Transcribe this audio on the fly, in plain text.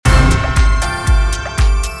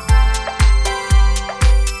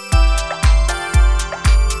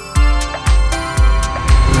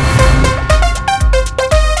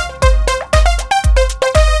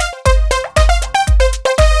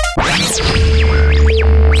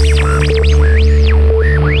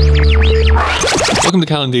Welcome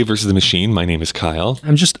to Kyle and Dave versus the Machine. My name is Kyle.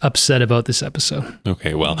 I'm just upset about this episode.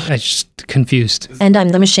 Okay, well. I'm just confused. And I'm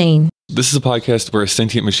the Machine. This is a podcast where a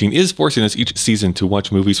sentient machine is forcing us each season to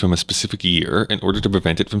watch movies from a specific year in order to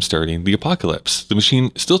prevent it from starting the apocalypse. The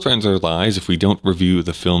machine still threatens our lives if we don't review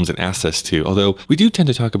the films it asks us to, although we do tend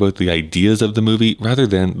to talk about the ideas of the movie rather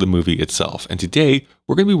than the movie itself. And today,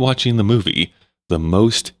 we're going to be watching the movie, The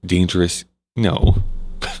Most Dangerous... No.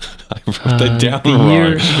 I wrote that down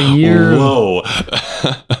wrong. The year... Whoa.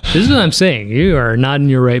 This is what I'm saying. You are not in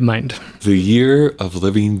your right mind. The Year of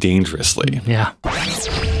Living Dangerously. Yeah.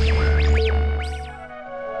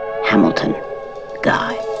 Hamilton,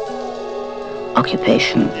 Guy.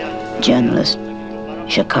 Occupation, journalist.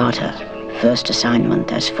 Jakarta, first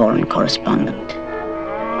assignment as foreign correspondent.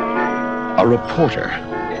 A reporter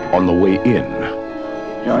on the way in.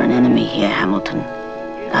 You're an enemy here, Hamilton.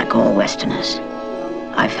 Like all Westerners.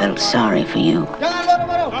 I felt sorry for you.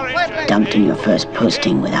 Dumped in your first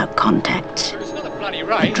posting without contacts.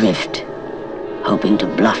 Adrift, hoping to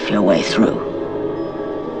bluff your way through.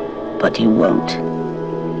 But you won't.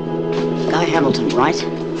 Guy Hamilton, right?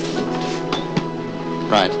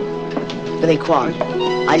 Right. Billy Kwan.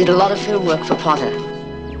 I did a lot of film work for Potter.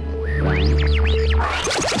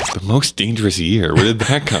 The Most Dangerous Year. Where did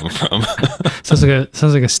that come from?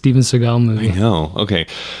 sounds like a Steven Seagal movie. I know. Okay.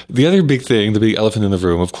 The other big thing, the big elephant in the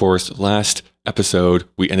room, of course, last episode,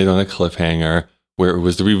 we ended on a cliffhanger where it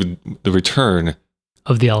was the return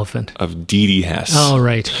of the elephant. Of Dee Dee Hess. Oh,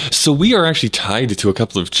 right. So we are actually tied to a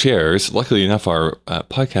couple of chairs. Luckily enough, our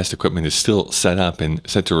podcast equipment is still set up and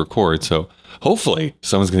set to record. So hopefully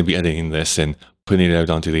someone's going to be editing this and putting it out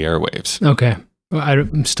onto the airwaves. Okay. Well,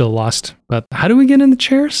 I'm still lost. But how do we get in the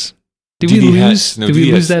chairs? Did Dee we Dee lose? Hess- Did we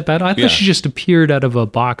Dee lose Hess- that battle? I thought she just appeared out of a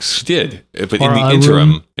box. She did. But Or in the a interim,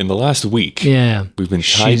 room. in the last week, Yeah. we've been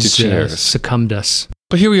tied to She's, chairs. succumbed us.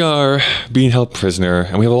 But here we are, being held prisoner,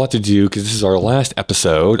 and we have a lot to do because this is our last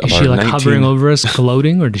episode of Is our she like hovering over us,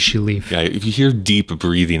 gloating, or does she leave? Yeah, if you hear deep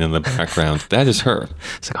breathing in the background, that is her.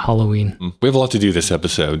 It's like Halloween. We have a lot to do this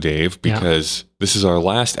episode, Dave, because this is our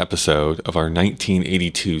last episode of our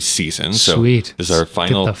 1982 season. So Sweet. this is our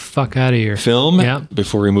final Get the fuck out of here. film Yeah.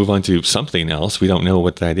 before we move on to something else. We don't know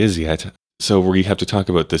what that is yet. So we have to talk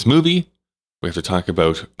about this movie. We have to talk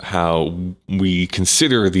about how we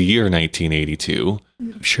consider the year 1982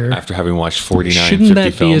 Sure. after having watched 49, Shouldn't 50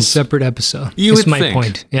 that films. be a separate episode? You That's would my think.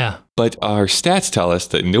 point. Yeah. But our stats tell us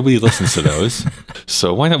that nobody listens to those.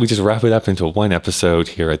 So why not we just wrap it up into one episode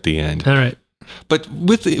here at the end? All right. But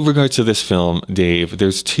with regards to this film, Dave,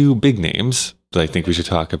 there's two big names that I think we should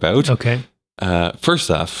talk about. Okay.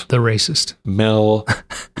 First off, The racist. Mel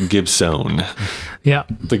Gibson, Yeah.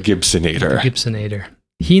 the Gibsonator. Gibsonator.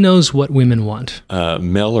 He knows what women want.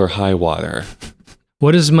 Mel or High Water.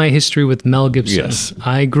 What is my history with Mel Gibson? Yes.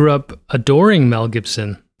 I grew up adoring Mel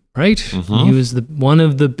Gibson, right? Mhm. He was one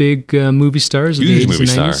of the big movie stars of Huge the 80s movie and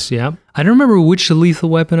star. 90s. Yeah. I don't remember which Lethal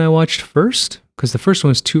Weapon I watched first, because the first one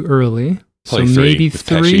was too early. Probably so three, maybe with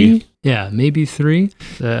three. Pesci. Yeah, maybe three.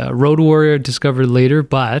 Road Warrior discovered later,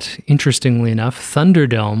 but interestingly enough,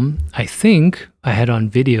 Thunderdome, I think I had on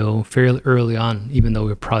video fairly early on, even though we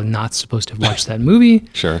were probably not supposed to have watched that movie.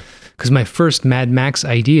 Sure. Because my first Mad Max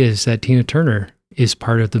idea is that Tina Turner is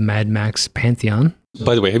part of the Mad Max pantheon.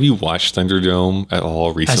 By the way, have you watched Thunderdome at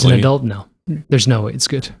all recently? As an adult, no. There's no way it's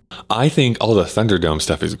good. I think all the Thunderdome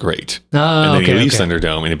stuff is great. Oh, and then okay, you leave okay.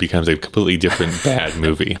 Thunderdome and it becomes a completely different bad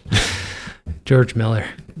movie. George Miller,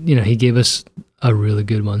 he gave us a really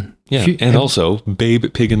good one. Yeah. And also Babe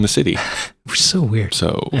Pig in the City. We're so weird.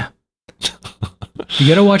 So Yeah. You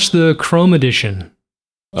got to watch the Chrome edition.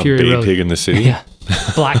 of Fury Babe Road. Pig in the City. Yeah.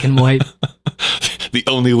 Black and white. The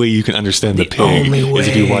only way you can understand the The pig only is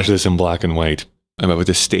if you way. watch this in black and white. I'm about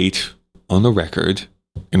to state on the record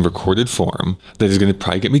in recorded form that is going to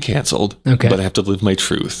probably get me canceled. Okay. But I have to live my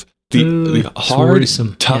truth. The It's hard,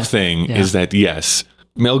 worrisome. tough Yeah. thing Yeah. is that, yes,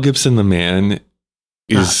 Mel Gibson, the man,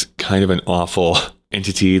 is kind of an awful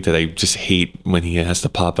entity that I just hate when he has to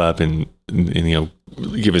pop up and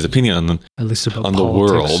give his opinion on them. At least about On the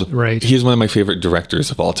politics. world. Right. He is one of my favorite directors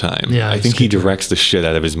of all time. Yeah, I he's think a he good directs the shit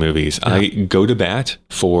out of his movies. I go to bat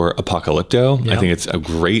for Apocalypto. Yeah. I think it's a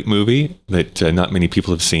great movie that not many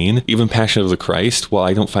people have seen. Even Passion of the Christ, well,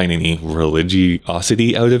 I don't find any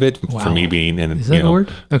religiosity out of it. For Wow. me being an, Is that a word?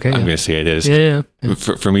 Okay. I'm yeah. going to say it is. Yeah.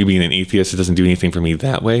 For me being an atheist, it doesn't do anything for me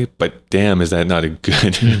that way. But damn, is that not a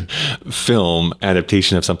good film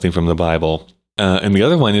adaptation of something from the Bible? And the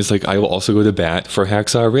other one is like, I will also go to bat for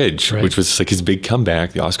Hacksaw Ridge, Right. which was like his big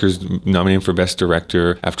comeback. The Oscars nominated for Best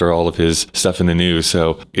Director after all of his stuff in the news.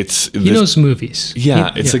 So it's He knows movies.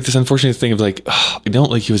 yeah, it's like this unfortunate thing of like, I don't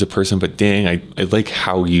like you as a person, but dang, I like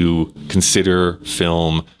how you consider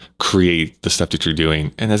film, create the stuff that you're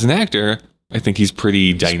doing. And as an actor, I think he's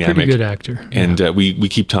pretty dynamic. Pretty good actor. And we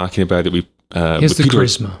keep talking about it. He has the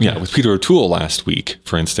charisma. Yeah, with Peter O'Toole last week,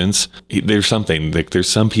 for instance, there's something like there's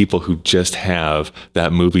some people who just have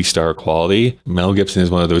that movie star quality. Mel Gibson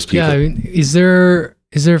is one of those people. Yeah, I mean, is there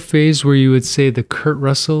a phase where you would say that Kurt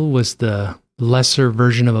Russell was the lesser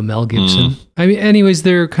version of a Mel Gibson? I mean, anyways,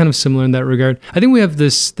 they're kind of similar in that regard. I think we have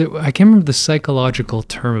this, I can't remember the psychological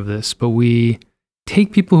term of this, but we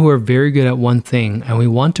take people who are very good at one thing and we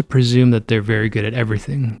want to presume that they're very good at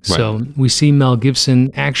everything. Right. So we see Mel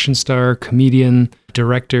Gibson, action star, comedian,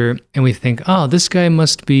 director, and we think, oh, this guy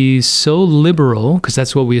must be so liberal, because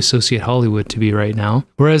that's what we associate Hollywood to be right now.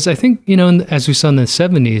 Whereas I think, as we saw in the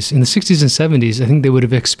 70s, in the 60s and 70s, I think they would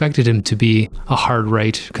have expected him to be a hard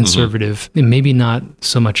right conservative, and maybe not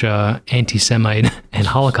so much a anti-Semite and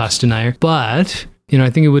Holocaust denier, but, I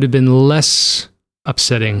think it would have been less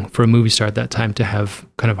upsetting for a movie star at that time to have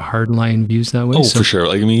kind of hardline views that way. Oh, for sure.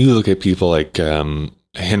 Like, I mean, you look at people like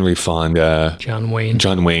Henry Fonda, John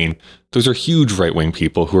Wayne. Those are huge right-wing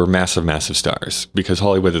people who are massive, massive stars, because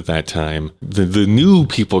Hollywood at that time, the new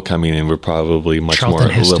people coming in were probably much Charlton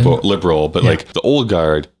more Heston. liberal, but like the old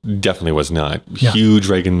guard definitely was not. Yeah. Huge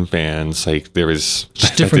Reagan fans. Like there was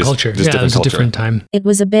Just different culture. Just It was a different time. It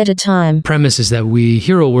was a better time. Premise is that we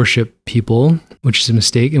hero worship people, which is a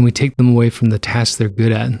mistake, and we take them away from the tasks they're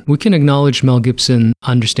good at. We can acknowledge Mel Gibson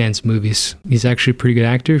understands movies. He's actually a pretty good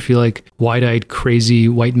actor. If you like wide-eyed, crazy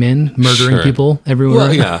white men murdering Sure. people everywhere.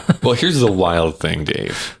 Well, yeah. Well, here's the wild thing,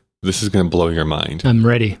 Dave. This is going to blow your mind. I'm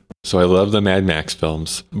ready. So I love the Mad Max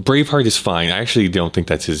films. Braveheart is fine. I actually don't think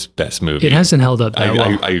that's his best movie. It hasn't held up that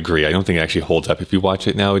well. I agree. I don't think it actually holds up if you watch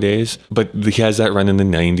it nowadays. But he has that run in the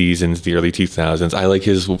 90s and the early 2000s. I like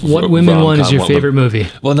his What Women Want is your favorite movie?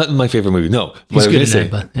 Well, not my favorite movie. No. He's What I good was in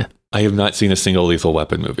gonna that, but yeah. I have not seen a single Lethal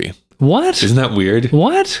Weapon movie. What? Isn't that weird?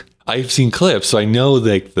 What? I've seen clips, so I know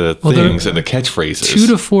like the things and the catchphrases. 2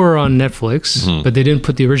 to 4 are on Netflix, Mm-hmm. but they didn't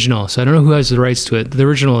put the original. So I don't know who has the rights to it. The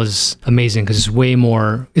original is amazing because it's way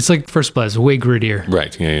more, it's like First Blood, it's way grittier.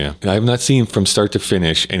 Right, yeah. I have not seen from start to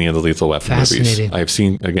finish any of the Lethal Weapon movies. Fascinating. I have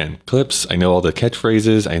seen, again, clips. I know all the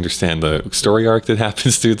catchphrases. I understand the story arc that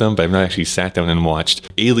happens through them, but I've not actually sat down and watched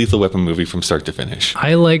a Lethal Weapon movie from start to finish.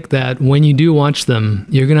 I like that when you do watch them,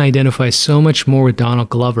 you're going to identify so much more with Donald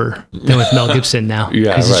Glover than with Mel Gibson now.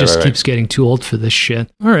 Yeah, Because he right, just right. keeps getting too old for this shit.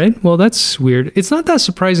 All right, well, that's weird. It's not that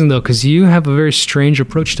surprising, though, because you have a very strange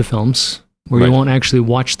approach to films where Right. you won't actually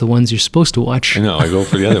watch the ones you're supposed to watch. I know, I go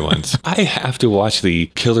for the other ones. I have to watch the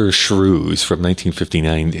Killer Shrews from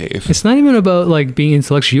 1959, Dave. It's not even about like being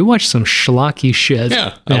intellectual. You watch some schlocky shit.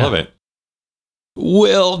 Yeah, I love it.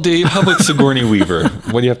 Well, Dave, how about Sigourney Weaver?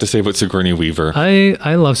 What do you have to say about Sigourney Weaver?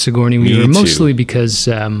 I love Sigourney Me Weaver too. mostly because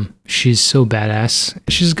she's so badass.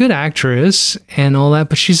 She's a good actress and all that,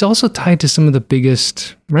 but she's also tied to some of the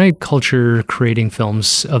biggest culture creating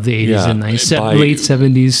films of the 80s Yeah, and 90s, by- late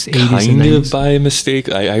 70s, 80s and Kind 90s. of by mistake.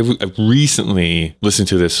 I recently listened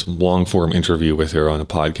to this long form interview with her on a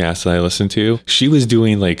podcast that I listened to. She was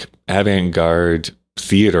doing like avant-garde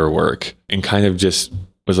theater work and kind of just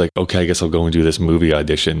was like, okay, I guess I'll go and do this movie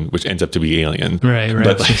audition, which ends up to be Alien. Right. But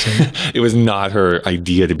That's what I'm saying. it was not her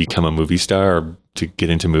idea to become a movie star or to get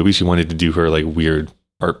into movies. She wanted to do her like weird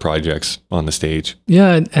art projects on the stage.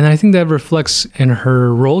 Yeah, and I think that reflects in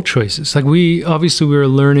her role choices. Like we were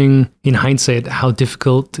learning in hindsight how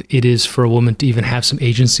difficult it is for a woman to even have some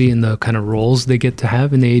agency in the kind of roles they get to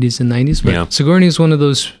have in the 80s and 90s. But Yeah. Sigourney is one of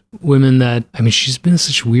those women that, I mean, she's been in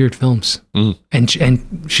such weird films and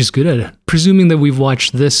she's good at it. Presuming that we've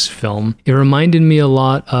watched this film, it reminded me a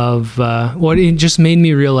lot of it just made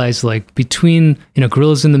me realize like between,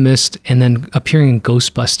 Gorillas in the Mist and then appearing in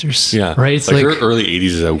Ghostbusters. Yeah. Right? It's like her early 80s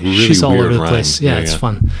is a really she's all weird over the run. place. Yeah, it's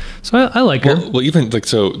fun. So I like her. Well, even like,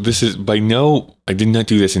 so this is I did not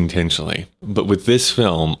do this intentionally, but with this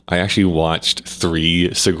film, I actually watched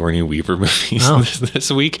 3 Sigourney Weaver movies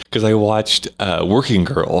this week because I watched Working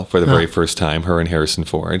Girl for the very first time, her and Harrison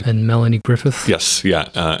Ford. And Melanie Griffith. Yes, yeah.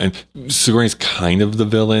 And Sigourney's kind of the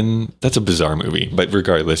villain. That's a bizarre movie, but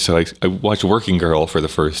regardless, so I watched Working Girl for the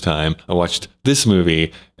first time. I watched this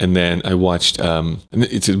movie, And then I watched,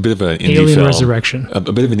 it's a bit of an indie Alien film. Resurrection. A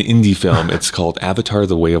bit of an indie film. It's called Avatar: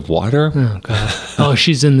 The Way of Water. Oh God! Oh,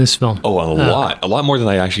 she's in this film. Oh, a lot more than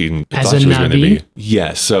I actually As thought a she was going to Na'vi? be.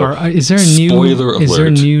 Yes. So, Or is there a new? spoiler alert.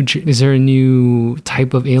 Is there a new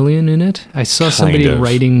type of alien in it? I saw somebody Kind of.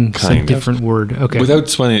 writing some Kind of. different word. Okay, without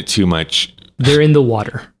spoiling it too much, they're in the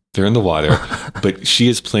water. they're in the water, but she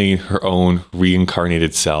is playing her own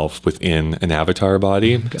reincarnated self within an avatar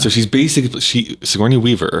body. So she's basically, Sigourney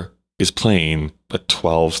Weaver is playing a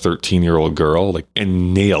 12, 13-year-old girl, like,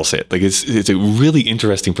 and nails it. Like, it's a really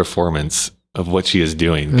interesting performance of what she is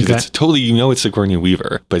doing. Because Okay. it's totally, it's Sigourney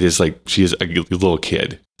Weaver, but it's like she is a little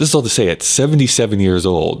kid. This is all to say, at 77 years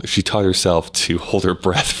old, she taught herself to hold her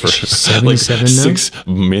breath for She's like 77 now? 6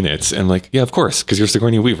 minutes. And like, yeah, of course, because you're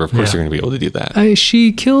Sigourney Weaver. Of course Yeah. you're going to be able to do that.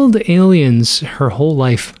 She killed aliens her whole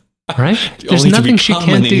life, right? There's Only to nothing she become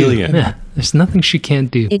can't an do. alien. Yeah, there's nothing she can't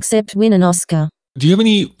do. Except win an Oscar. Do you have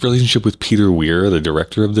any relationship with Peter Weir, the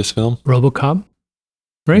director of this film? RoboCop,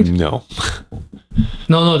 right? No.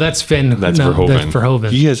 No, that's Finn. That's no, Verhoeven. That's Verhoeven.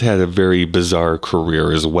 He has had a very bizarre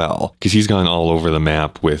career as well, because he's gone all over the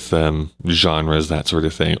map with genres, that sort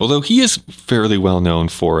of thing. Although he is fairly well known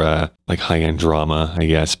for like high-end drama, I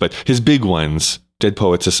guess. But his big ones, Dead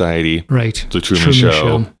Poet Society, Right. The Truman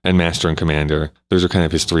Show, and Master and Commander. Those are kind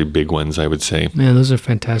of his 3 big ones, I would say. Man, those are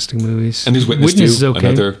fantastic movies. And there's Witness too, is okay.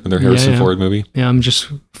 another Harrison Yeah. Ford movie. Yeah, I'm just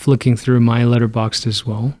flicking through my letterboxd as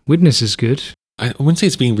well. Witness is good. I wouldn't say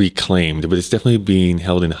it's being reclaimed, but it's definitely being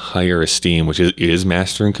held in higher esteem, which is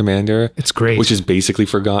Master and Commander. It's great. Which is basically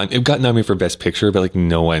forgotten. It got nominated for Best Picture, but like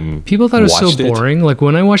no one People thought it was so watched it. boring. Like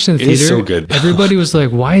when I watched it in the It theater, is so good. everybody was like,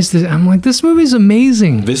 "Why is this?" I'm like, "This movie's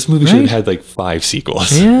amazing." This movie should Right? have had like 5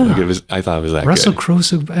 sequels. Yeah. Like I thought it was that Russell good. Crowe,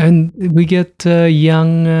 and we get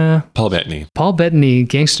young Paul Bettany. Paul Bettany,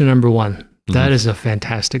 Gangster #1. Mm-hmm. That is a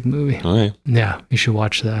fantastic movie. All right. Yeah, you should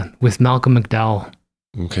watch that with Malcolm McDowell.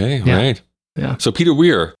 Okay. Yeah. All right. Yeah. So Peter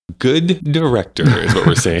Weir, good director is what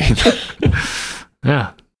we're saying.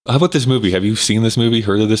 Yeah. How about this movie? Have you seen this movie?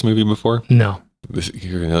 Heard of this movie before? No.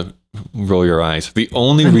 You're gonna roll your eyes. The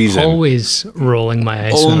only I'm reason. always rolling my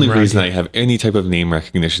eyes. when Only I'm around reason you. I have any type of name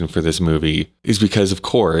recognition for this movie is because, of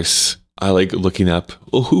course, I like looking up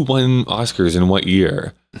who won Oscars in what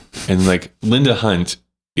year. And like Linda Hunt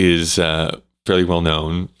is fairly well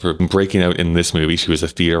known for breaking out in this movie. She was a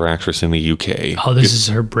theater actress in the UK. Oh, this is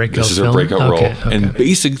her breakout. This is her film? breakout role. Okay. And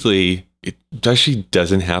basically, it actually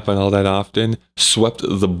doesn't happen all that often. Swept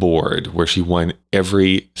the board where she won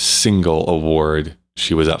every single award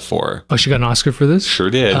she was up for. Oh, she got an Oscar for this?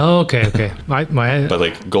 Sure did. Oh, okay, okay. My But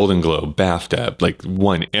like Golden Globe, BAFTA, like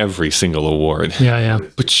won every single award. yeah.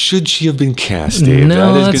 But should she have been cast, Dave?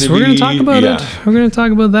 No, That is we're going to talk about yeah. it. We're going to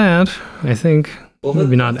talk about that, I think.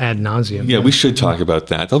 Maybe not ad nauseum. Yeah, we should talk about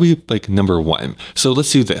that. That'll be like number 1. So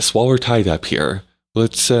let's do this. While we're tied up here,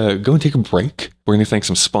 let's go and take a break. We're going to thank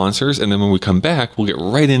some sponsors. And then when we come back, we'll get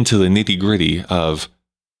right into the nitty gritty of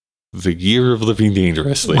the year of living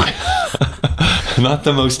dangerously. Not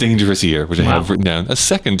the most dangerous year, which I have written down a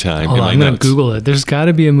second time Hold in on, my I'm going notes. to Google it. There's got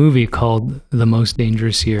to be a movie called The Most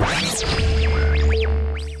Dangerous Year.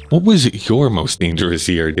 What was your most dangerous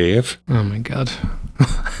year, Dave? Oh my God.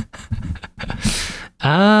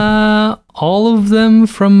 All of them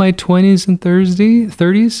from my 20s and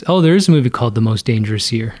 30s. Oh, there is a movie called The Most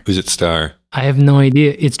Dangerous Year. Who's it star? I have no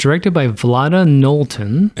idea. It's directed by Vlada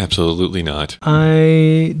Knowlton. Absolutely not.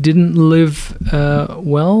 I didn't live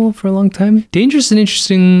well for a long time. Dangerous is an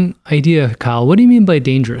interesting idea, Kyle. What do you mean by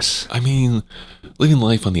dangerous? I mean, living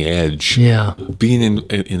life on the edge. Yeah. Being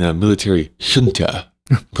in a military junta,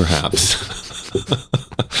 perhaps.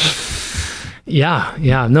 Yeah.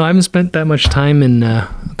 No, I haven't spent that much time in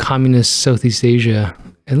communist Southeast Asia,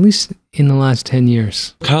 at least in the last 10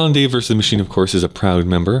 years. Kyle and Dave vs. the Machine, of course, is a proud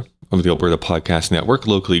member of the Alberta Podcast Network,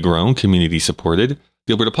 locally grown, community supported.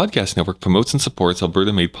 The Alberta Podcast Network promotes and supports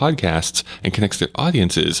Alberta-made podcasts and connects their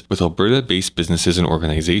audiences with Alberta-based businesses and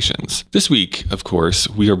organizations. This week, of course,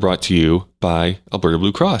 we are brought to you by Alberta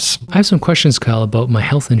Blue Cross. I have some questions, Kyle, about my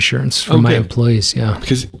health insurance for my Okay. employees. Yeah.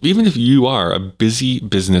 Because even if you are a busy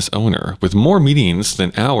business owner with more meetings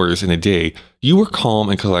than hours in a day, you are calm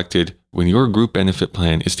and collected when your group benefit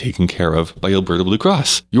plan is taken care of by Alberta Blue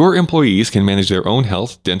Cross. Your employees can manage their own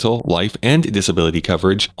health, dental, life, and disability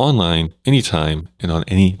coverage online, anytime, and on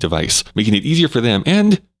any device, making it easier for them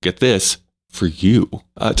and, get this, for you.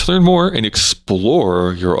 To learn more and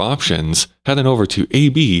explore your options, head on over to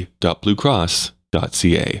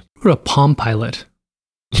ab.bluecross.ca. Or a Palm Pilot.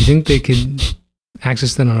 Do you think they could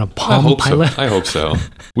access that on a Palm Pilot? I hope so.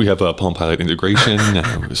 We have a Palm Pilot integration.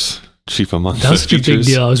 I was chief among That was the such a big features.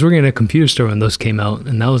 deal. I was working at a computer store when those came out,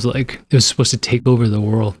 and that was like, it was supposed to take over the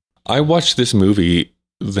world. I watched this movie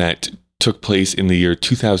that took place in the year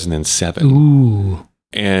 2007. Ooh.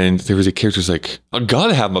 And there was a character who's like, I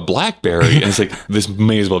gotta have my BlackBerry. And it's like, this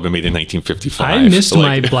may as well have been made in 1955. I missed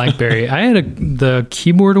my Like, BlackBerry. I had the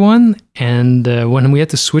keyboard one, and when we had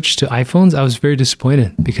to switch to iPhones, I was very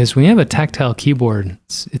disappointed because when you have a tactile keyboard,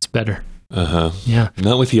 it's better. Uh-huh. Yeah.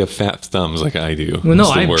 Not with you have fat thumbs like I do. Well, no,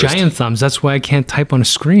 It's the I have worst. giant thumbs. That's why I can't type on a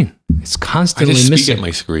screen. It's I constantly just speak missing. at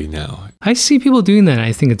my screen now. I see people doing that, and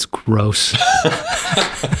I think it's gross.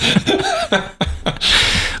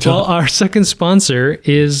 Well, our second sponsor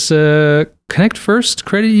is Connect First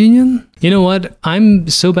Credit Union. You know what? I'm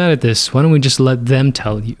so bad at this. Why don't we just let them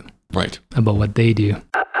tell you Right. about what they do?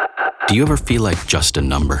 Do you ever feel like just a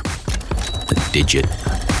number? A digit,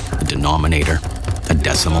 a denominator, a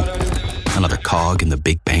decimal, another cog in the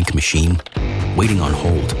big bank machine, waiting on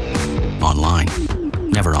hold, online,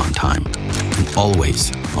 never on time, and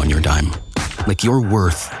always on your dime. Like your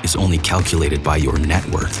worth is only calculated by your net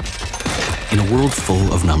worth. In a world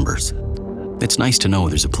full of numbers, it's nice to know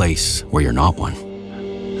there's a place where you're not one.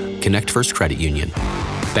 Connect First Credit Union.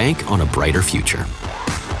 Bank on a brighter future.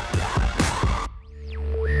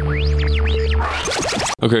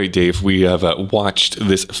 Okay, Dave, we have watched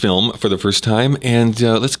this film for the first time, and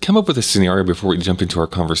let's come up with a scenario before we jump into our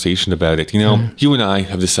conversation about it. You know, you and I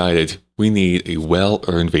have decided we need a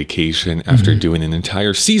well-earned vacation after doing an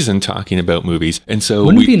entire season talking about movies. And so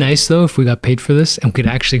Wouldn't it be nice, though, if we got paid for this and could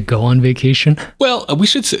actually go on vacation? we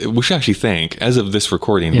should actually thank, as of this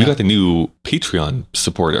recording, we Yeah. got a new Patreon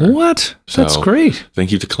supporter. What? That's So, great.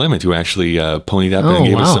 Thank you to Clement, who actually ponied up Oh, and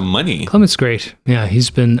gave us wow. some money. Clement's great. Yeah,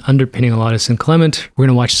 he's been underpinning a lot of this. And Clement, we're going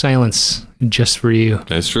to watch Silence just for you.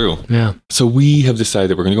 That's true. Yeah. So we have decided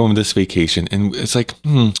that we're going to go on this vacation, and it's like,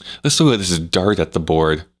 let's throw this dart at the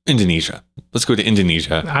board. Indonesia. Let's go to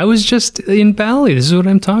Indonesia. I was just in Bali. This is what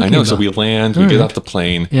I'm talking I know. about. So we land, we All get right. off the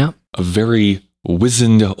plane. Yeah. A very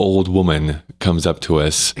wizened old woman comes up to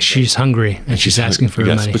us. She's hungry and she's asking for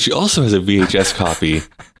Yes, money. but she also has a VHS copy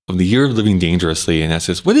of The Year of Living Dangerously, and asks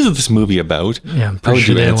us, what is this movie about? Yeah, I'm How pretty would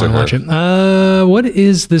sure you they don't answer want to her? watch it. What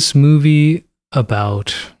is this movie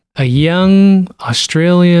about? A young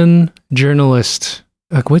Australian journalist.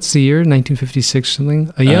 Like, what's the year? 1956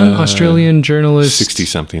 something? A young Australian journalist. 60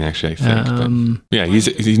 something, actually, I think. Um, but yeah, he's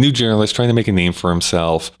a new journalist trying to make a name for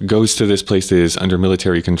himself, goes to this place that is under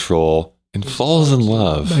military control, and falls in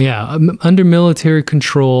love. Yeah, under military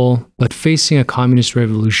control, but facing a communist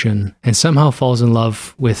revolution, and somehow falls in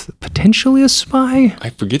love with potentially a spy. I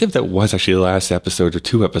forget if that was actually the last episode or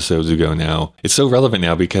 2 episodes ago now. It's so relevant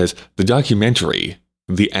now because the documentary,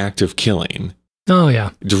 The Act of Killing, Oh, yeah.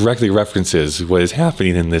 directly references what is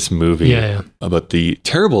happening in this movie Yeah. about the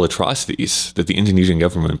terrible atrocities that the Indonesian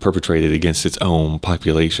government perpetrated against its own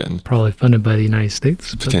population. Probably funded by the United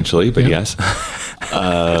States. but- Potentially, but Yeah. yes.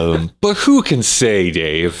 But who can say,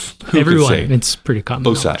 Dave? Who Everyone. can say? It's pretty common.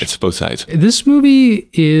 Both knowledge. sides. Both sides. This movie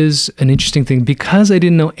is an interesting thing because I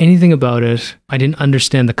didn't know anything about it. I didn't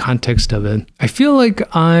understand the context of it. I feel like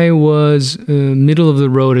I was middle of the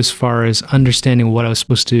road as far as understanding what I was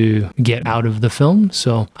supposed to get out of the film.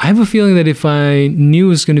 So I have a feeling that if I knew it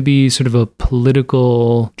was going to be sort of a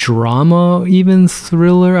political drama, even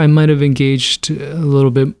thriller, I might have engaged a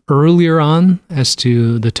little bit earlier on as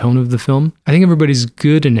to the tone of the film. I think everybody's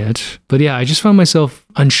good in it. But yeah, I just found myself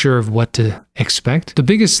unsure of what to expect. The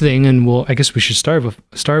biggest thing, and well, I guess we should start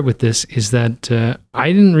with this, is that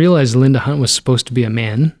I didn't realize Linda Hunt was supposed to be a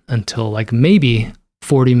man until like maybe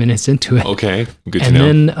 40 minutes into it. Okay. Good to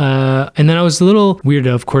And know. then I was a little weirded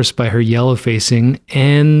out, of course, by her yellow facing.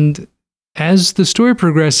 And as the story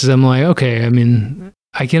progresses, I'm like, okay, I mean,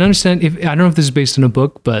 I can understand I don't know if this is based on a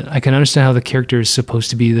book, but I can understand how the character is supposed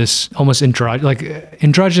to be this almost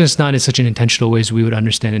androgynous, not in such an intentional way as we would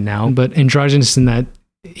understand it now, but androgynous in that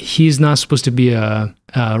he's not supposed to be a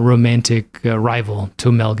romantic rival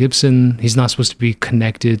to Mel Gibson. He's not supposed to be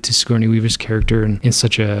connected to Sigourney Weaver's character in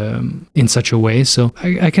such a way. So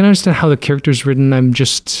I can understand how the character's written. I'm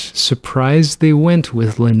just surprised they went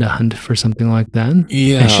with Linda Hunt for something like that.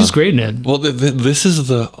 Yeah. And she's great in it. Well, this is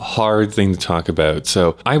the hard thing to talk about.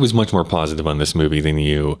 So I was much more positive on this movie than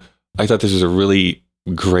you. I thought this was a really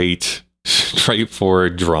great,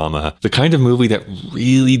 straightforward drama. The kind of movie that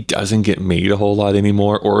really doesn't get made a whole lot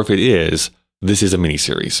anymore, or if it is, this is a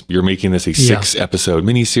miniseries. You're making this a 6-episode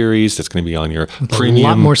miniseries that's going to be on your premium. A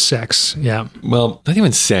lot more sex. Yeah. Well, not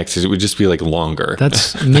even sex. It would just be like longer.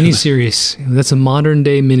 That's a miniseries. That's a modern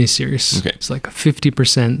day miniseries. Okay. It's like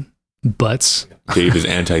 50% butts. Dave is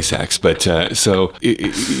anti-sex, but so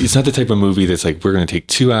it's not the type of movie that's like, we're going to take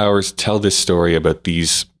 2 hours, tell this story about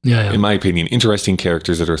these, in my opinion, interesting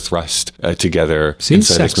characters that are thrust together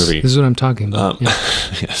inside sex. this movie. This is what I'm talking about.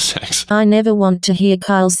 Yeah, sex. I never want to hear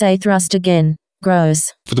Kyle say thrust again.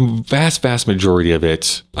 Gross. For the vast majority of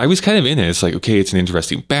it, I was kind of in it. It's like, okay, it's an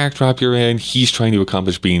interesting backdrop you're in. He's trying to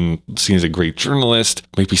accomplish being seen as a great journalist.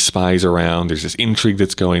 Might be spies around. There's this intrigue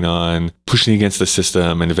that's going on, pushing against the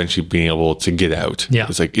system and eventually being able to get out. Yeah.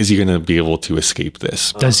 It's like, is he going to be able to escape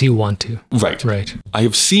this? Does he want to? Right. I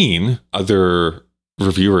have seen other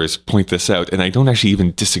reviewers point this out, and I don't actually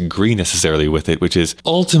even disagree necessarily with it, which is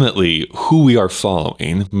ultimately who we are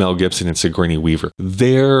following, Mel Gibson and Sigourney Weaver.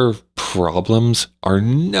 Their problems are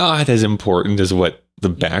not as important as what the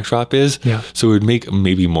backdrop is. Yeah. So it would make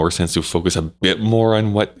maybe more sense to focus a bit more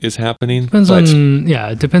on what is happening.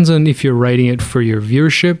 It depends on if you're writing it for your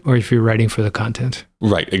viewership or if you're writing for the content.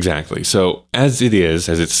 Right, exactly. So as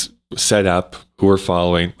it's set up, who we're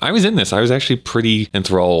following, I was in this. I was actually pretty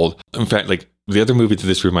enthralled. In fact, like, the other movie that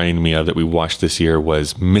this reminded me of that we watched this year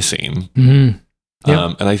was Missing. Mm-hmm.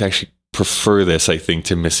 Yeah. And I actually prefer this, I think,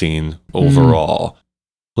 to Missing overall.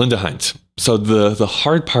 Linda Hunt. So the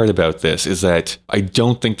hard part about this is that I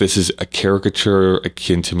don't think this is a caricature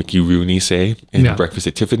akin to Mickey Rooney, say, in Breakfast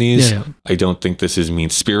at Tiffany's. Yeah. I don't think this is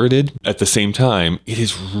mean-spirited. At the same time, it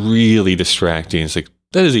is really distracting. It's like,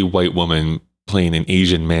 that is a white woman playing an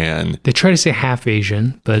Asian man. They try to say half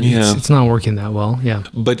Asian, but it's not working that well. Yeah.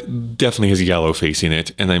 But definitely has yellow face in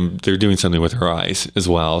it. And they're doing something with her eyes as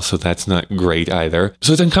well. So that's not great either.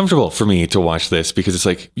 So it's uncomfortable for me to watch this because it's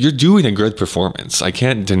like, you're doing a good performance. I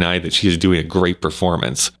can't deny that she is doing a great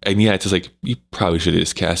performance. And yet it's like, you probably should have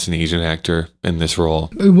just cast an Asian actor in this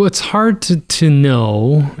role. What's hard to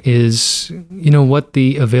know is, what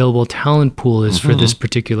the available talent pool is for this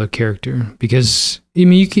particular character. Because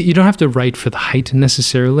you don't have to write for the height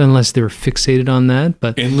necessarily unless they were fixated on that.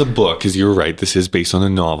 But in the book, because you're right, this is based on a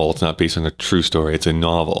novel. It's not based on a true story. It's a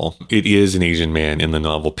novel. It is an Asian man in the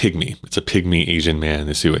novel Pygmy. It's a Pygmy Asian man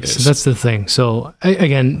is who it is. So that's the thing. So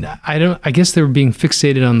I guess they were being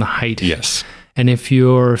fixated on the height. Yes. And if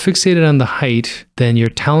you're fixated on the height, then your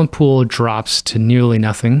talent pool drops to nearly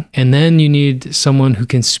nothing. And then you need someone who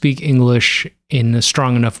can speak English in a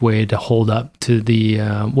strong enough way to hold up to the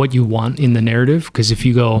what you want in the narrative. Because if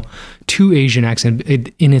you go too Asian accent,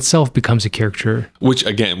 it in itself becomes a caricature. Which,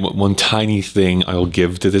 again, one tiny thing I'll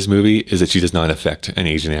give to this movie is that she does not affect an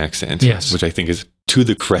Asian accent. Yes. Which I think is to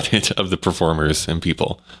the credit of the performers and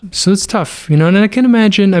people. So it's tough, and I can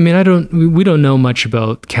imagine. I mean, we don't know much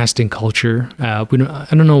about casting culture. I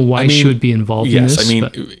don't know why she would be involved in this. Yes, I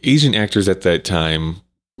mean, Asian actors at that time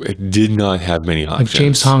did not have many options. Like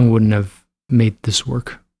James Hong wouldn't have made this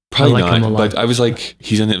work. Probably not, but I was like,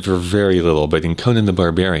 he's in it for very little. But in Conan the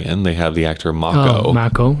Barbarian, they have the actor Mako. Oh,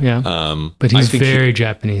 Mako, yeah. But he's very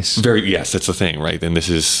Japanese. Yes, that's the thing, right? And this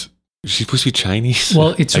is, she's supposed to be Chinese?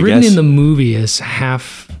 Well, it's written in the movie as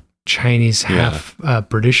half Chinese, half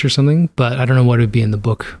British or something, but I don't know what it would be in the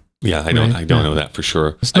book. Yeah, I don't know that for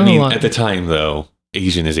sure. I mean, at the time, though,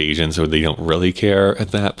 Asian is Asian, so they don't really care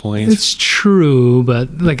at that point. It's true,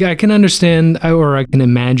 but like I can understand or I can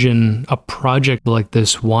imagine a project like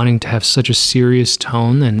this wanting to have such a serious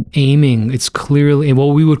tone and aiming. It's clearly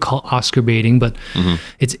what we would call Oscar baiting, but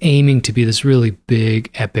it's aiming to be this really big,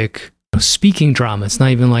 epic speaking drama. It's not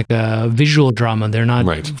even like a visual drama. They're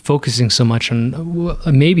not focusing so much on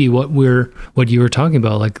maybe what you were talking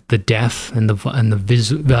about, like the death and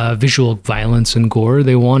the visual violence and gore.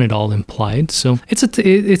 They want it all implied. So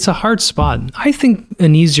it's a hard spot. I think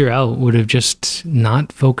an easier out would have just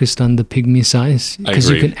not focused on the pygmy size, because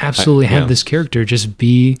you can absolutely have this character just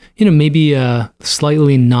be, maybe a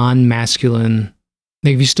slightly non-masculine.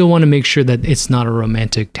 Like if you still want to make sure that it's not a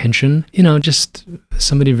romantic tension, just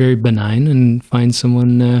somebody very benign and find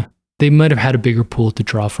someone, they might have had a bigger pool to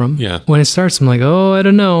draw from. Yeah. When it starts, I'm like, oh, I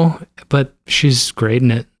don't know, but she's great in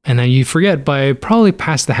it. And then you forget by probably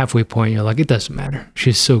past the halfway point, you're like, it doesn't matter.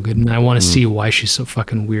 She's so good. And I want to see why she's so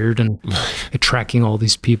fucking weird and attracting all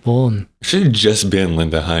these people. And it should have just been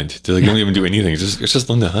Linda Hunt. They don't even do anything. It's just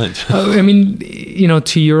Linda Hunt. I mean,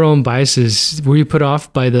 to your own biases, were you put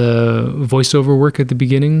off by the voiceover work at the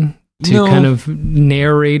beginning? To kind of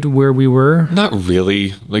narrate where we were? Not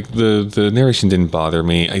really. Like the narration didn't bother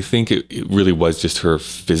me. I think it really was just her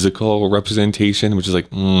physical representation, which is like,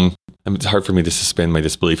 it's hard for me to suspend my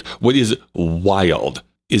disbelief. What is wild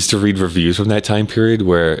is to read reviews from that time period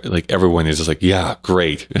where like everyone is just like, yeah,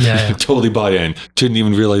 great. Yeah. Totally bought in. Didn't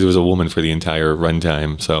even realize it was a woman for the entire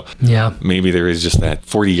runtime. So maybe there is just that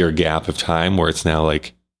 40-year gap of time where it's now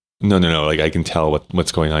like, no. Like I can tell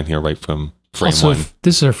what's going on here right from frame Also, one. if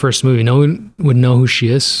this is her first movie, no one would know who she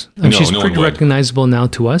is. I mean, No, she's no pretty one would. recognizable now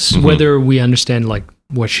to us, whether we understand like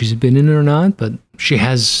what she's been in or not. But she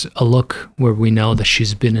has a look where we know that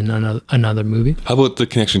she's been in another movie. How about the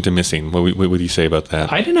connection to Missing? What would you say about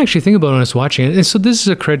that? I didn't actually think about it when I was watching it. And so this is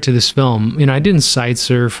a credit to this film. You know, I didn't side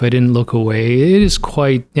surf. I didn't look away. It is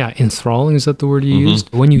quite, enthralling. Is that the word you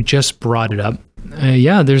used? When you just brought it up.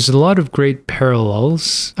 There's a lot of great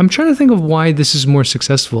parallels. I'm trying to think of why this is more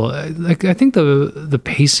successful. I think the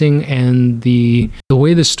pacing and the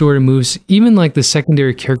way the story moves, even like the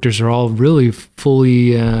secondary characters are all really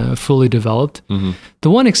fully developed. The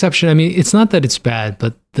one exception, I mean, it's not that it's bad,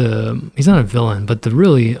 but he's not a villain, but the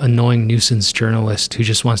really annoying nuisance journalist who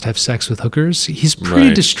just wants to have sex with hookers, he's pretty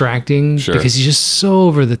Right. distracting Sure. because he's just so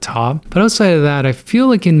over the top. But outside of that, I feel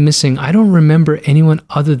like in Missing, I don't remember anyone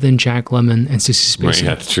other than Jack Lemmon and Sissy Spacek. Right, yeah,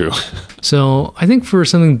 that's true. So I think for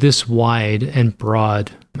something this wide and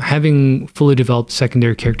broad, having fully developed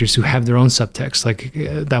secondary characters who have their own subtext, like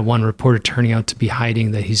that one reporter turning out to be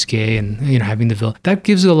hiding that he's gay, and having the villain, that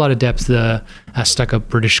gives it a lot of depth. The stuck-up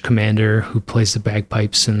British commander who plays the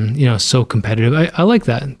bagpipes and so competitive. I like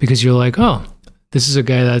that because you're like, oh, this is a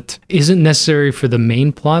guy that isn't necessary for the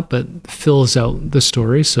main plot, but fills out the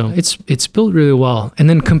story. So it's built really well. And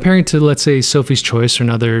then comparing to, let's say, Sophie's Choice or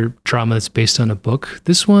another drama that's based on a book,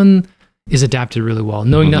 this one is adapted really well,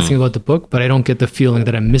 knowing nothing about the book, but I don't get the feeling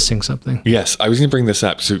that I'm missing something. Yes, I was going to bring this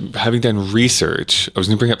up. So having done research, I was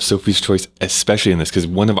going to bring up Sophie's Choice, especially in this, because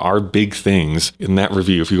one of our big things in that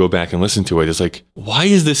review, if you go back and listen to it, is like, why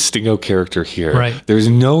is this Stingo character here? Right. There's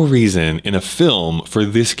no reason in a film for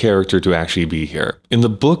this character to actually be here. In the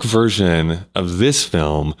book version of this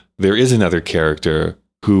film, there is another character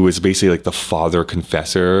who is basically like the father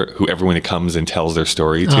confessor who everyone comes and tells their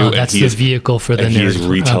story to. Oh, and that's he the is- vehicle for the and he is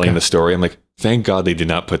narrative. retelling Okay. the story. I'm like, thank God they did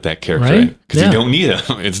not put that character Right? in, because Yeah. you don't need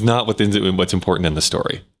him. It's not what's important in the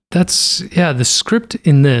story. That's, the script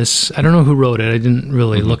in this, I don't know who wrote it. I didn't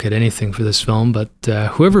really look at anything for this film, but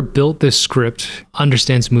whoever built this script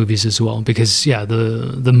understands movies as well, because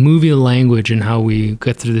the movie language and how we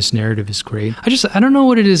get through this narrative is great. I don't know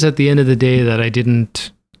what it is at the end of the day that I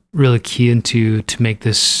didn't really key into to make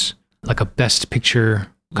this like a best picture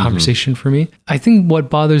conversation for me. I think what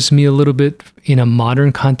bothers me a little bit in a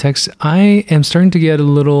modern context, I am starting to get a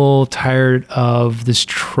little tired of this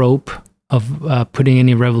trope of putting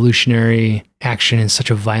any revolutionary action in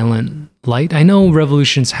such a violent light. I know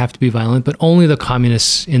revolutions have to be violent, but only the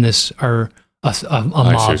communists in this are a see mob,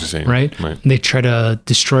 what you're saying. right? Right. They try to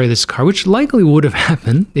destroy this car, which likely would have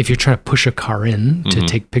happened if you're trying to push a car in to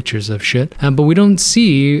take pictures of shit. But we don't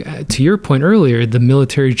see, to your point earlier, the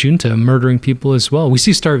military junta murdering people as well. We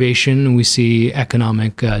see starvation, we see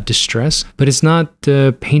economic distress, but it's not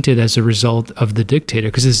painted as a result of the dictator,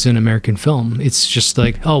 because this is an American film. It's just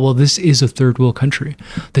like, oh, well, this is a third world country.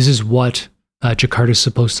 This is what Jakarta is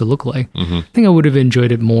supposed to look like. I think I would have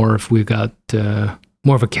enjoyed it more if we got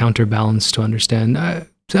more of a counterbalance to understand.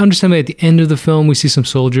 To understand that at the end of the film, we see some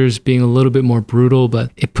soldiers being a little bit more brutal, but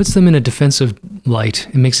it puts them in a defensive light.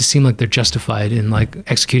 It makes it seem like they're justified in like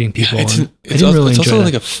executing people. It's and I didn't really enjoy also that.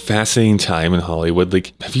 like a fascinating time in Hollywood.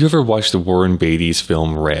 Like, have you ever watched the Warren Beatty's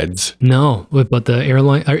film Reds? No, what about the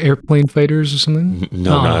airplane fighters or something?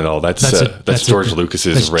 No, Oh, not at all. That's that's George a-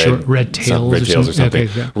 Lucas's that's Red Tails Red or Tails or something. something.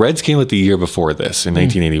 Okay, yeah. Reds came out the year before this in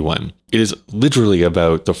 1981. It is literally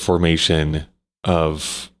about the formation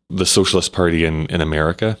of the Socialist Party in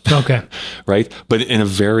America, Okay. right? But in a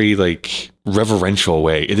very like reverential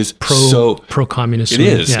way. It is Pro-communist. It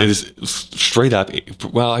is. Yeah. It is straight up.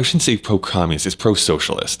 Well, I shouldn't say pro-communist. It's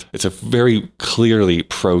pro-socialist. It's a very clearly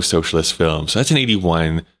pro-socialist film. So that's an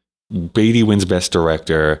 81. Beatty wins Best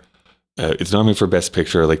Director. It's nominated for Best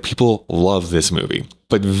Picture. Like, people love this movie.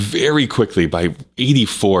 But very quickly, by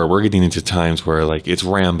 84, we're getting into times where like it's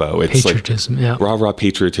Rambo. It's Patriotism, like yeah. rah-rah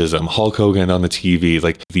patriotism. Hulk Hogan on the TV.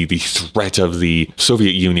 Like the threat of the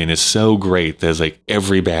Soviet Union is so great that it's like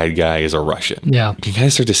every bad guy is a Russian. Yeah. You can kind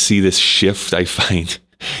of start to see this shift, I find,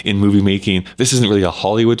 in movie making. This isn't really a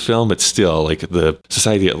Hollywood film, but still, like, the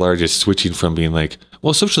society at large is switching from being like,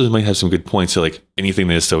 well, socialism might have some good points, to like anything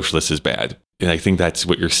that is socialist is bad. And I think that's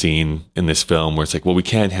what you're seeing in this film, where it's like, well, we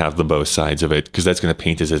can't have the both sides of it, because that's going to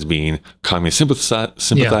paint us as being communist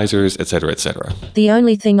sympathizers, et cetera, et cetera. The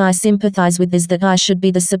only thing I sympathize with is that I should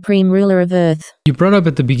be the supreme ruler of Earth. You brought up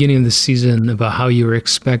at the beginning of the season about how you were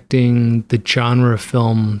expecting the genre of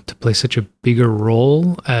film to play such a bigger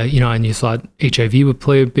role, and you thought HIV would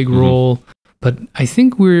play a big role. But I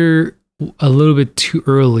think we're a little bit too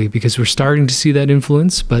early, because we're starting to see that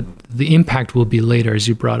influence, but the impact will be later, as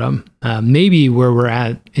you brought up. Maybe where we're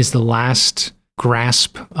at is the last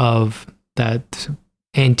grasp of that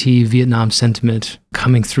anti-Vietnam sentiment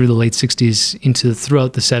coming through the late 60s into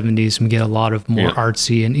throughout the 70s, and we get a lot of more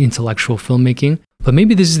artsy and intellectual filmmaking. But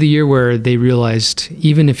maybe this is the year where they realized,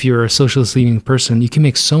 even if you're a socialist-leaning person, you can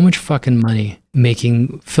make so much fucking money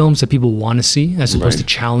making films that people want to see, as opposed to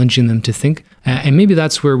challenging them to think. And maybe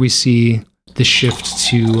that's where we see the shift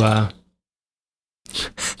to...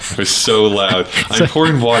 It was so loud. I'm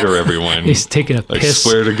pouring water, everyone. He's taking a piss. I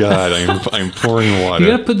swear to God, I'm pouring water.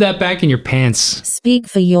 You gotta put that back in your pants. Speak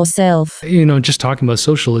for yourself. You know, just talking about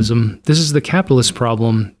socialism, this is the capitalist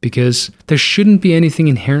problem, because there shouldn't be anything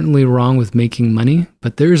inherently wrong with making money,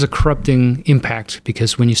 but there is a corrupting impact,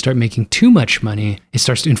 because when you start making too much money, it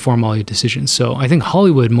starts to inform all your decisions. So I think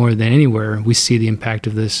Hollywood, more than anywhere, we see the impact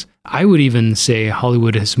of this. I would even say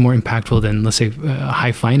Hollywood is more impactful than, let's say,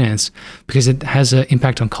 high finance, because it has an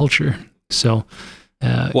impact on culture. So,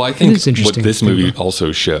 well, I think what this movie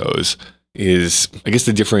also shows is, I guess,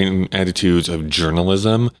 the different attitudes of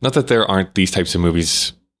journalism. Not that there aren't these types of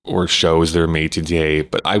movies or shows that are made today,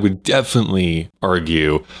 but I would definitely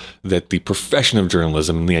argue that the profession of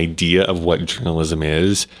journalism and the idea of what journalism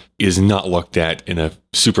is not looked at in a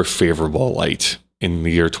super favorable light in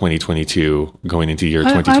the year 2022 going into year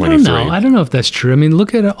 2023. I don't know if that's true. I mean,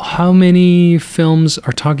 look at how many films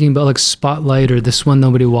are talking about, like Spotlight or this one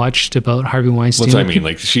nobody watched about Harvey Weinstein. What's what I mean?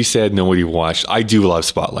 Like, she said nobody watched. I do love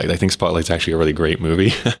Spotlight. I think Spotlight's actually a really great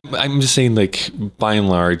movie. I'm just saying, like, by and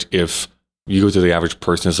large, if you go to the average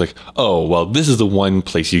person, it's like, oh, well, this is the one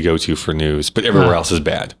place you go to for news, but everywhere else is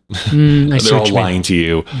bad. They're all lying to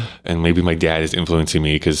you. And maybe my dad is influencing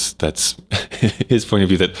me, because that's his point of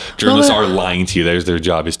view, that journalists are lying to you. Their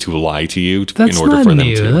job is to lie to you in order for them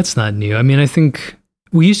to. That's not new. I mean, I think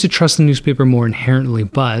we used to trust the newspaper more inherently,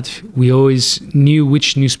 but we always knew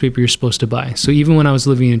which newspaper you're supposed to buy. So even when I was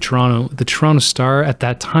living in Toronto, the Toronto Star at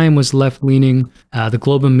that time was left-leaning. The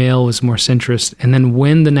Globe and Mail was more centrist. And then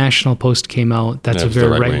when the National Post came out, that's a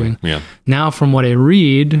very right-wing. Yeah. Now, from what I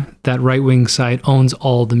read, that right-wing side owns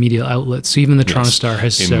all the media outlets. So even the Toronto Star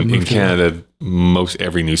has moved in Canada, most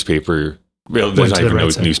every newspaper, well, there's not even no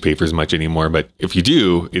newspapers much anymore, but if you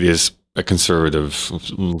do, it is a conservative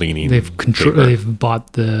leaning. They've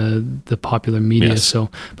bought the popular media. Yes. So,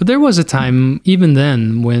 but there was a time even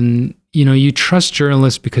then when, you know, you trust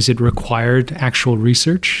journalists because it required actual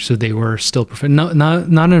research. So they were still not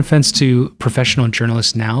an offense to professional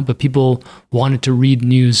journalists now, but people wanted to read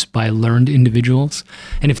news by learned individuals.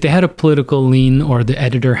 And if they had a political lean or the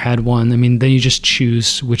editor had one, I mean, then you just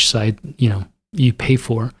choose which side, you know, you pay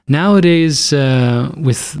for. Nowadays,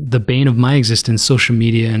 with the bane of my existence, social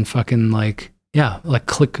media and fucking like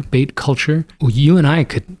clickbait culture, you and I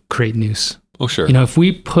could create news. Oh, sure. You know, if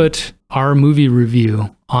we put our movie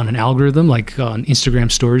review on an algorithm, like on Instagram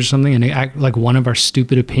stories or something, and it act like one of our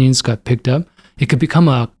stupid opinions got picked up, it could become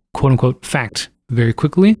a quote unquote fact very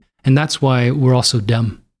quickly. And that's why we're all so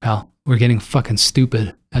dumb, pal. We're getting fucking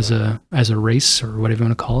stupid as a race, or whatever you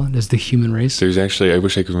want to call it, as the human race. There's actually, I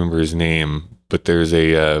wish I could remember his name, but there's I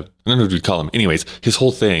don't know what you'd call him. Anyways, his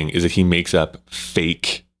whole thing is that he makes up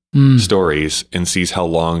fake stories and sees how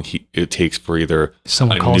long it takes for either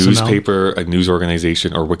someone a newspaper, a news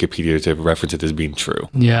organization, or Wikipedia to reference it as being true.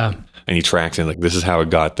 Yeah. And he tracks it, like, this is how it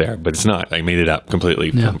got there, but it's not. I made it up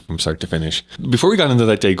completely from start to finish. Before we got into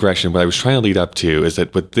that digression, what I was trying to lead up to is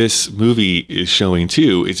that what this movie is showing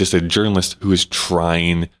too is just a journalist who is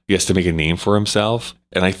trying, yes, to make a name for himself.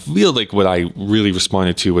 And I feel like what I really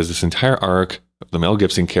responded to was this entire arc of the Mel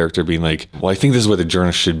Gibson character being like, well, I think this is what a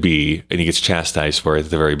journalist should be. And he gets chastised for it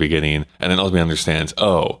at the very beginning. And then ultimately understands,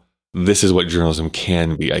 oh, this is what journalism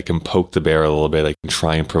can be. I can poke the bear a little bit. I can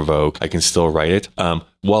try and provoke. I can still write it.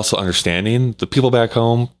 While still understanding the people back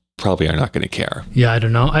home probably are not going to care. Yeah, I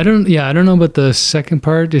don't know. I don't know about the second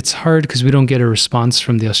part. It's hard because we don't get a response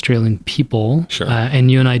from the Australian people. Sure. And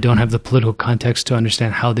you and I don't have the political context to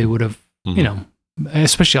understand how they would have, you know,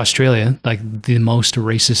 especially Australia, like the most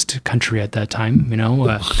racist country at that time, you know.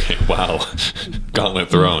 Okay, wow.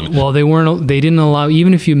 Gauntlet thrown. Well, they didn't allow,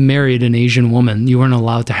 even if you married an Asian woman, you weren't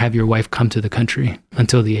allowed to have your wife come to the country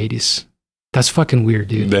until the 80s. That's fucking weird,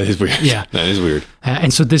 dude. That is weird. Yeah. That is weird.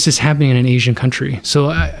 And so this is happening in an Asian country.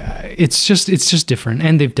 So it's just different.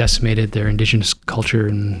 And they've decimated their indigenous culture.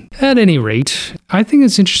 And at any rate, I think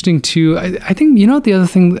it's interesting too. I think, you know what, the other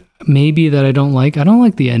thing maybe that I don't like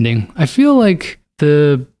the ending. I feel like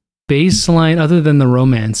the baseline, other than the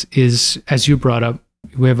romance, is, as you brought up,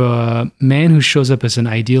 we have a man who shows up as an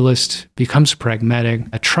idealist, becomes pragmatic,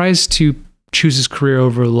 tries to choose his career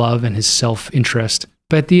over love and his self-interest.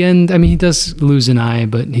 But at the end, I mean, he does lose an eye,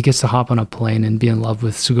 but he gets to hop on a plane and be in love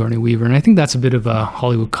with Sigourney Weaver. And I think that's a bit of a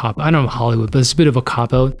Hollywood cop. I don't know Hollywood, but it's a bit of a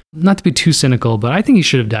cop-out. Not to be too cynical, but I think he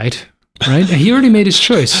should have died. right? He already made his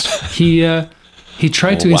choice. He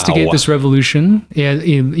tried to instigate this revolution. Yeah,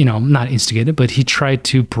 not instigate it, but he tried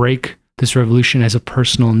to break this revolution as a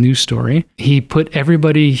personal news story. He put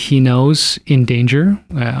everybody he knows in danger.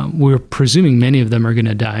 We're presuming many of them are going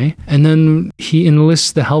to die. And then he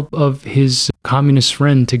enlists the help of his communist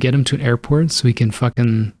friend to get him to an airport so he can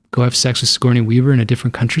fucking go have sex with Sigourney Weaver in a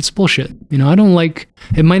different country. It's bullshit. I don't like,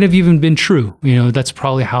 it might have even been true. That's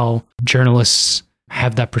probably how journalists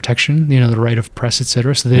have that protection, the right of press,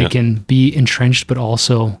 etc., so they can be entrenched, but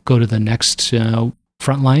also go to the next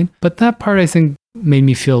front line. But that part, I think, made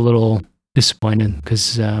me feel a little disappointed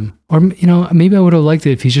because, maybe I would have liked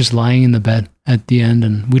it if he's just lying in the bed at the end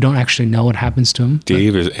and we don't actually know what happens to him.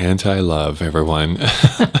 Dave is anti-love, everyone.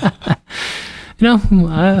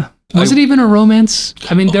 Was it even a romance?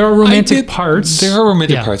 I mean, there are romantic parts. There are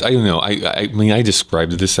romantic parts. I don't know. I mean, I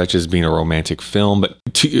described this such as being a romantic film, but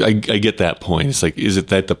I get that point. It's like, is it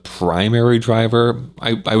that the primary driver?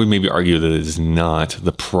 I would maybe argue that it is not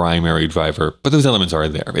the primary driver, but those elements are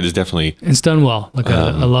there. It is definitely... It's done well. Like,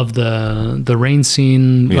 I love the rain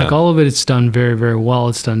scene. Yeah. Like, all of it, it's done very, very well.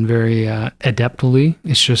 It's done very adeptly.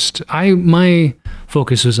 It's just, my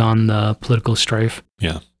focus was on the political strife.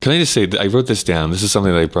 Yeah. Can I just say that I wrote this down? This is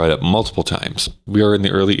something that I brought up multiple times. We are in the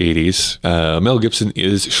early 80s. Mel Gibson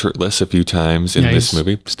is shirtless a few times in this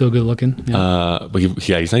movie. Still good looking. Yeah. But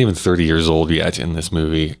he's not even 30 years old yet in this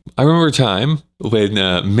movie. I remember a time when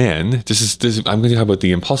men, I'm going to talk about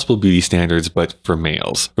the impossible beauty standards, but for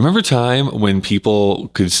males. Remember a time when people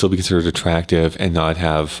could still be considered attractive and not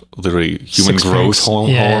have literally human growth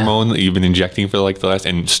hormone that you've been injecting for like the last,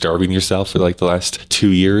 and starving yourself for like the last 2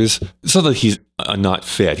 years? It's not that he's not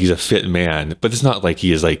fit. He's a fit man, but it's not like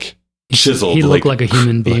he is like chiseled. He looked like a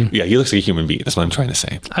human being. He looks like a human being. That's what I'm trying to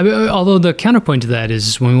say. Although the counterpoint to that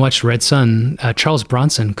is when we watched Red Son, Charles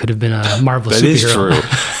Bronson could have been a Marvel superhero. That is true.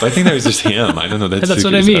 But I think that was just him. I don't know. That's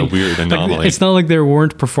what I mean. A weird anomaly. Like, it's not like there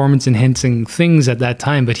weren't performance-enhancing things at that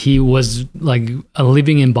time, but he was like a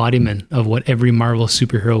living embodiment of what every Marvel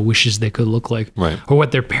superhero wishes they could look like. Right. Or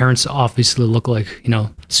what their parents obviously look like.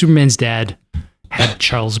 Superman's dad had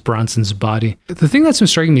Charles Bronson's body. The thing that's been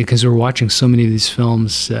striking me, because we're watching so many of these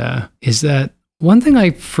films, is that one thing I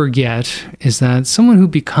forget is that someone who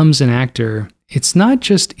becomes an actor, it's not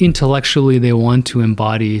just intellectually they want to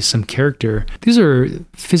embody some character. These are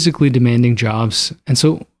physically demanding jobs. And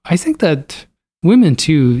so I think that women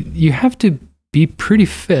too, you have to be pretty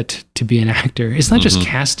fit to be an actor. It's not just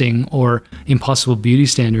casting or impossible beauty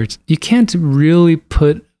standards. You can't really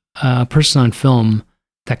put a person on film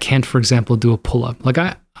that can't, for example, do a pull-up. Like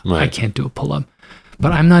I can't do a pull-up,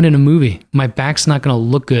 but I'm not in a movie. My back's not going to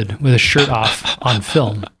look good with a shirt off on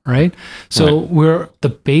film, right? So the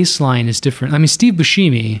baseline is different. I mean, Steve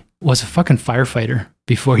Buscemi was a fucking firefighter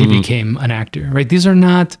before he became an actor, right? These are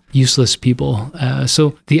not useless people.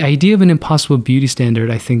 So the idea of an impossible beauty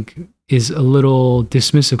standard, I think, is a little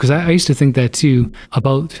dismissive, because I used to think that too,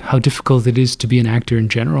 about how difficult it is to be an actor in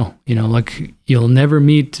general. Like you'll never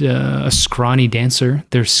meet a scrawny dancer.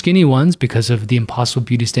 There's skinny ones because of the impossible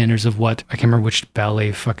beauty standards of what, I can't remember which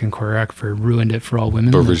ballet fucking choreographer ruined it for all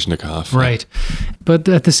women. Baryshnikov. Right. But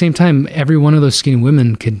at the same time, every one of those skinny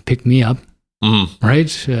women could pick me up.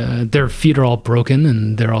 Right? Their feet are all broken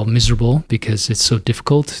and they're all miserable because it's so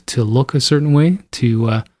difficult to look a certain way,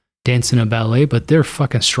 to dance in a ballet, but they're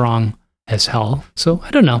fucking strong as hell. So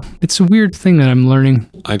I don't know. It's a weird thing that I'm learning.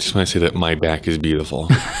 I just want to say that my back is beautiful.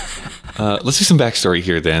 Let's do some backstory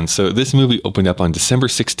here then. So this movie opened up on December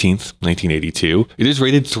 16th, 1982. It is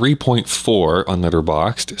rated 3.4 on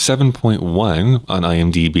Letterboxd, 7.1 on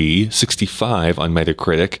IMDb, 65 on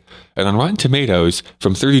Metacritic, and on Rotten Tomatoes,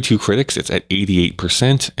 from 32 critics, it's at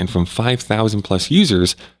 88%, and from 5,000 plus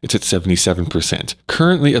users, it's at 77%.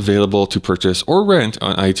 Currently available to purchase or rent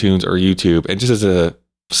on iTunes or YouTube. And just as a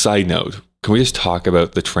side note, can we just talk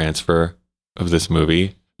about the transfer of this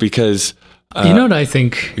movie? Because you know what I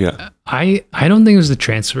think? Yeah. I don't think it was the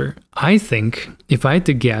transfer. I think, if I had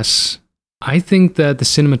to guess, I think that the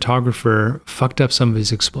cinematographer fucked up some of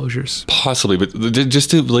his exposures. Possibly, but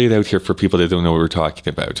just to lay it out here for people that don't know what we're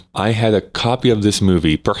talking about, I had a copy of this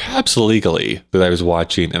movie, perhaps illegally, that I was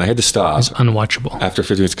watching, and I had to stop. It's unwatchable. After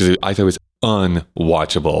 15 minutes, because I thought it was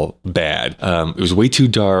unwatchable bad. It was way too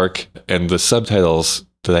dark, and the subtitles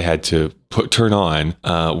that I had to turn on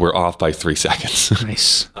were off by 3 seconds.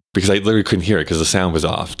 Nice. Because I literally couldn't hear it because the sound was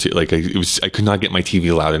off. I could not get my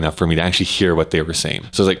TV loud enough for me to actually hear what they were saying.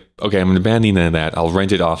 So I was like, okay, I'm abandoning that. I'll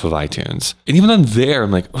rent it off of iTunes. And even on there,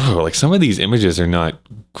 I'm like, oh, like some of these images are not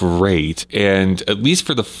great. And at least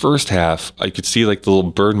for the first half, I could see like the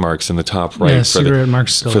little bird marks in the top right for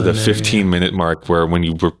the 15-minute mark, where when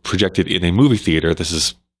you were projected in a movie theater, this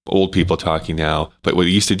is old people talking now, but what they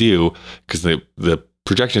used to do, because the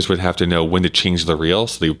projectionists would have to know when to change the reel,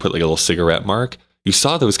 so they would put like a little cigarette mark. You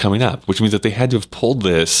saw those coming up, which means that they had to have pulled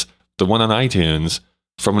the one on iTunes,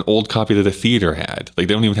 from an old copy that the theater had. Like,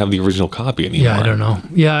 they don't even have the original copy anymore. Yeah, I don't know.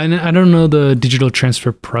 Yeah, and I don't know the digital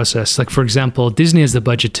transfer process. Like, for example, Disney has the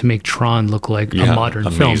budget to make Tron look like a modern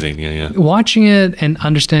film. Amazing, yeah. Watching it and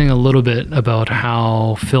understanding a little bit about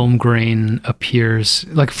how film grain appears.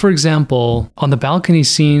 Like, for example, on the balcony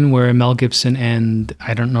scene where Mel Gibson and,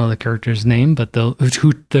 I don't know the character's name, but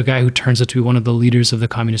the guy who turns out to be one of the leaders of the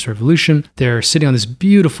Communist Revolution, they're sitting on this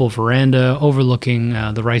beautiful veranda overlooking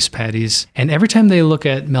the rice paddies. And every time they look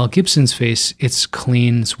at Mel Gibson's face, it's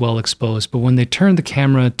clean, it's well exposed. But when they turn the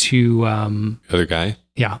camera to other guy,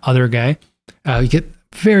 you get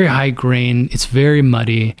very high grain. It's very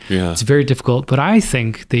muddy. Yeah, it's very difficult. But I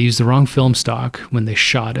think they used the wrong film stock when they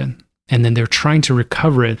shot it, and then they're trying to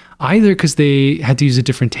recover it, either because they had to use a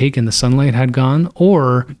different take and the sunlight had gone,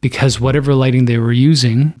 or because whatever lighting they were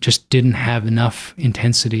using just didn't have enough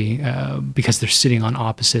intensity because they're sitting on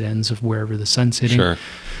opposite ends of wherever the sun's hitting. Sure.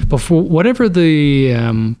 But for whatever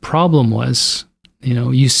the problem was,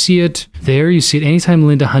 you see it there. You see it anytime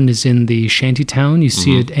Linda Hunt is in the shanty town. You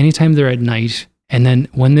see it anytime they're at night. And then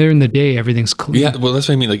when they're in the day, everything's clean. Yeah, well, that's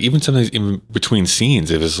what I mean. Like, even sometimes in between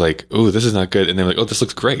scenes, it was like, oh, this is not good. And they're like, oh, this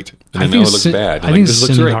looks great. And then, oh, it looks bad. I think it's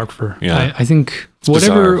the cinematographer. Yeah. I think it's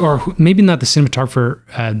whatever, bizarre. or maybe not the cinematographer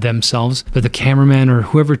themselves, but the cameraman or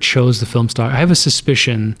whoever chose the film stock. I have a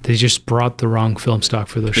suspicion they just brought the wrong film stock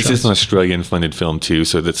for those shots. This is an Australian-funded film, too,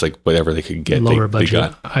 so that's like whatever they could get. Lower they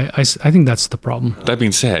budget. got. I think that's the problem. That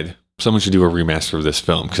being said, someone should do a remaster of this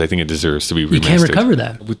film because I think it deserves to be remastered. You can't recover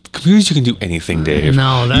that. With computers, you can do anything, Dave.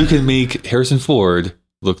 No, you can make Harrison Ford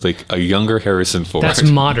look like a younger Harrison Ford. That's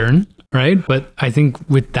modern, right? But I think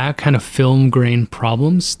with that kind of film grain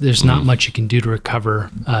problems, there's not much you can do to recover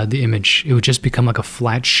the image. It would just become like a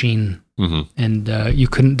flat sheen. And you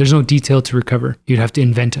couldn't, there's no detail to recover. You'd have to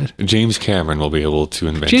invent it. James Cameron will be able to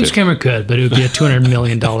invent it. James Cameron could, but it would be a $200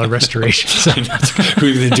 million restoration. So.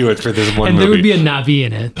 Who's going to do it for this one and movie? There would be a Na'vi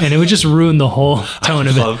in it, and it would just ruin the whole tone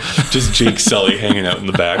of it. Just Jake Sully hanging out in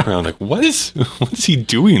the background. Like, what is he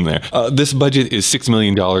doing there? This budget is $6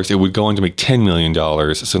 million. It would go on to make $10 million.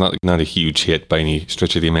 So not a huge hit by any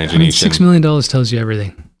stretch of the imagination. $6 million tells you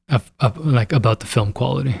everything. Like about the film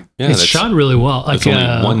quality. Yeah, it's shot really well. That's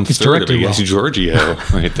only it's directed well. Giorgio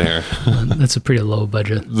right there. That's a pretty low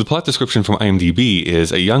budget. The plot description from IMDb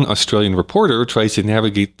is a young Australian reporter tries to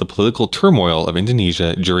navigate the political turmoil of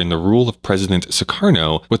Indonesia during the rule of President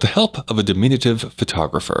Sukarno with the help of a diminutive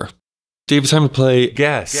photographer. Dave, it's time to play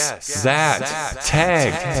Guess That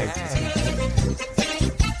Tag.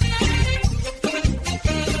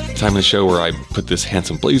 Time in the show where I put this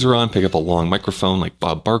handsome blazer on, pick up a long microphone like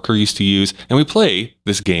Bob Barker used to use, and we play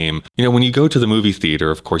this game. When you go to the movie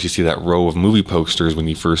theater, of course, you see that row of movie posters when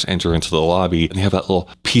you first enter into the lobby, and they have that little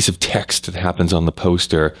piece of text that happens on the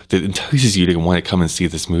poster that entices you to want to come and see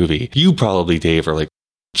this movie. You probably, Dave, are like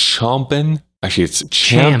chomping. Actually, it's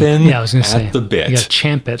champing at the bit. You gotta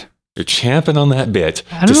champ it. You're champing on that bit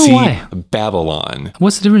to see why. Babylon.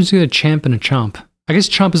 What's the difference between a champ and a chomp? I guess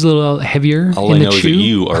chomp is a little heavier. All I know is that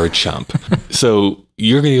you are a chump. So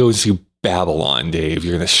you're going to go see Babylon, Dave.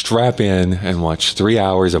 You're going to strap in and watch 3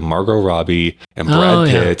 hours of Margot Robbie and Brad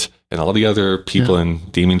Pitt and all the other people in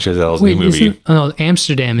Damien Chazelle's new movie.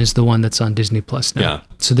 Amsterdam is the one that's on Disney Plus now. Yeah.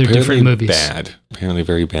 So they're different movies. Apparently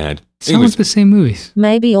very bad. Sound like the same movies.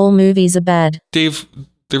 Maybe all movies are bad. Dave,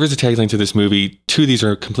 there is a tagline to this movie. 2 of these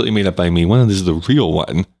are completely made up by me. One of these is the real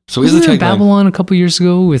one. So Wasn't is the there tagline Babylon a couple years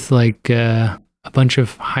ago with like... a bunch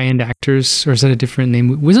of high-end actors, or is that a different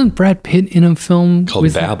name? Wasn't Brad Pitt in a film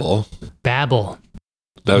called Babel? Babel.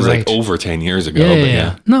 That was like over 10 years ago.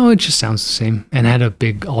 Yeah. No, it just sounds the same, and had a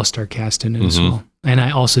big all-star cast in it as well. And I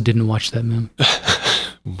also didn't watch that movie.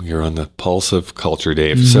 You're on the pulse of culture,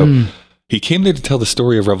 Dave. So he came there to tell the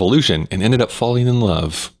story of revolution and ended up falling in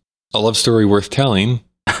love. A love story worth telling.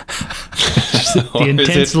 The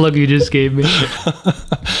intense look you just gave me.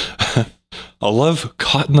 A love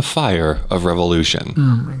caught in the fire of revolution. Oh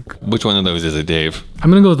my God. Which one of those is it, Dave?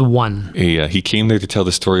 I'm going to go with 1. He came there to tell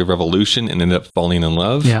the story of revolution and ended up falling in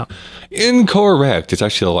love? Yeah. Incorrect. It's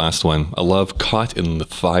actually the last one. A love caught in the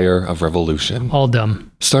fire of revolution. All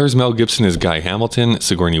dumb. Stars Mel Gibson as Guy Hamilton,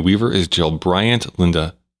 Sigourney Weaver as Jill Bryant,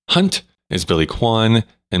 Linda Hunt as Billy Kwan,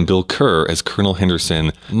 and Bill Kerr as Colonel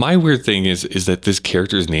Henderson. My weird thing is that this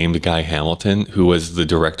character is named Guy Hamilton, who was the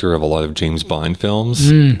director of a lot of James Bond films.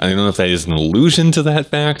 I don't know if that is an allusion to that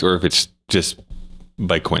fact or if it's just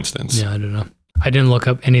by coincidence. Yeah, I don't know. I didn't look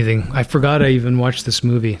up anything. I forgot I even watched this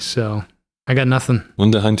movie, so I got nothing.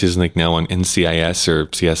 Linda Hunt is like now on NCIS or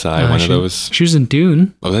CSI, one of those. She was in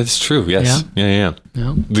Dune. Oh, that's true. Yes. Yeah.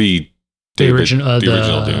 Yeah. The original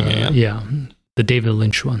Dune. Yeah. The David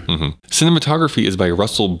Lynch one. Mm-hmm. Cinematography is by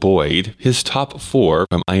Russell Boyd. His top 4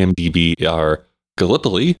 from IMDb are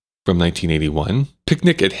Gallipoli from 1981,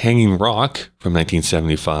 Picnic at Hanging Rock from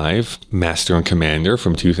 1975, Master and Commander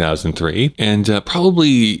from 2003, and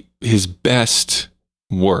probably his best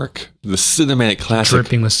work, the cinematic classic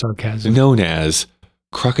Dripping with sarcasm. known as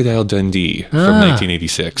Crocodile Dundee from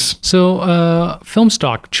 1986. So, film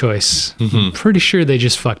stock choice. I'm pretty sure they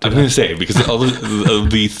just fucked it I'm up. going to say, because all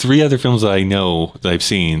of the 3 other films that I know that I've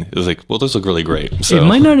seen, it was like, well, those look really great. So It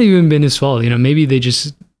might not have even been his fault.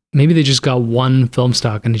 Maybe they just got one film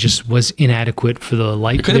stock and it just was inadequate for the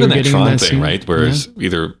light. it could have been that Tron thing, right? Where it's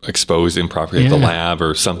either exposed improperly at the lab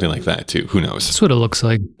or something like that too. Who knows? That's what it looks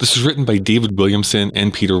like. This was written by David Williamson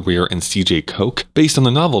and Peter Weir and C.J. Koch, based on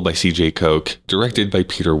the novel by C.J. Koch, directed by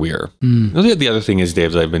Peter Weir. Now, the other thing is,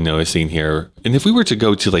 Dave, that I've been noticing here, and if we were to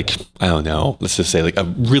go to like, I don't know, let's just say like a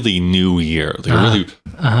really new year, like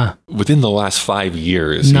within the last 5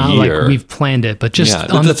 years, Not like we've planned it, but just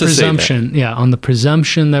on the presumption. Yeah, on the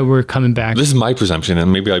presumption that we're coming back. This is my presumption,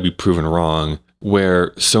 and maybe I'd be proven wrong,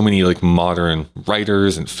 where so many like modern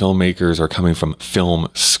writers and filmmakers are coming from film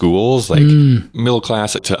schools, like middle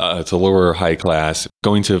class to lower high class,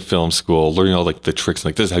 going to film school, learning all like the tricks,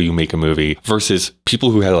 like this is how you make a movie, versus people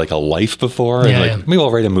who had like a life before and like maybe I'll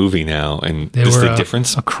write a movie now, and this is the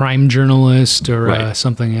difference. A crime journalist or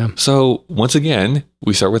something. Yeah. So once again,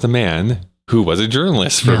 we start with a man who was a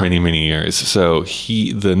journalist for many, many years. So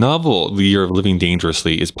the novel, The Year of Living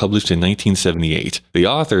Dangerously, is published in 1978. The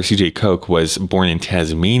author, C.J. Koch, was born in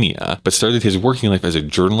Tasmania, but started his working life as a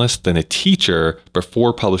journalist, then a teacher,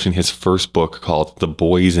 before publishing his first book called The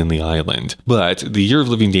Boys in the Island. But The Year of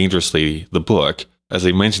Living Dangerously, the book, as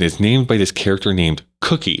I mentioned, is named by this character named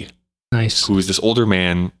Cookie. Nice. Who is this older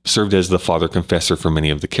man, served as the father confessor for many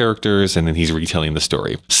of the characters, and then he's retelling the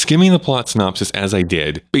story. Skimming the plot synopsis as I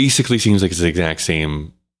did, basically seems like it's the exact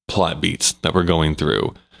same plot beats that we're going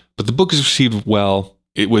through. But the book is received well.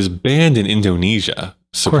 It was banned in Indonesia,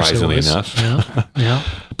 surprisingly enough. Yeah.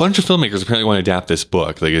 A bunch of filmmakers apparently want to adapt this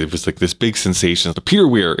book. Like it was like this big sensation. But Peter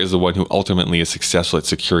Weir is the one who ultimately is successful at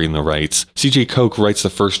securing the rights. C.J. Koch writes the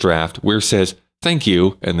first draft. Weir says, "Thank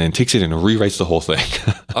you," and then takes it and rewrites the whole thing.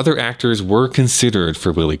 Other actors were considered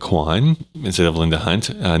for Willie Kwan instead of Linda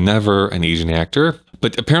Hunt, never an Asian actor.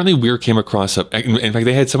 But apparently Weir came across, in fact,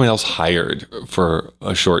 they had someone else hired for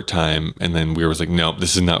a short time, and then Weir was like, no,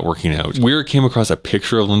 this is not working out. Weir came across a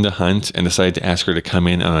picture of Linda Hunt and decided to ask her to come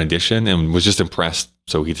in on audition and was just impressed,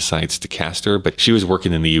 so he decides to cast her. But she was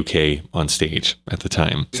working in the UK on stage at the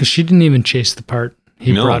time. So she didn't even chase the part.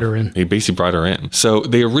 He brought her in. He basically brought her in. So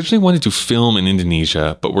they originally wanted to film in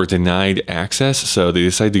Indonesia, but were denied access, so they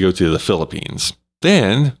decided to go to the Philippines.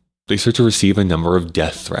 Then they start to receive a number of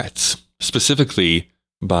death threats, specifically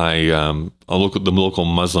by the local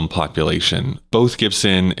Muslim population. Both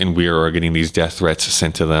Gibson and Weir are getting these death threats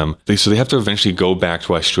sent to them. So they have to eventually go back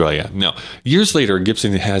to Australia. Now, years later,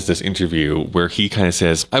 Gibson has this interview where he kind of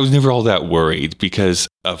says, I was never all that worried because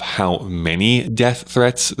of how many death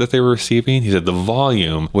threats that they were receiving. He said the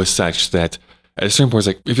volume was such that at a certain point, it's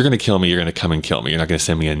like, if you're going to kill me, you're going to come and kill me. You're not going to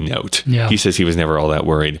send me a note. Yeah. He says he was never all that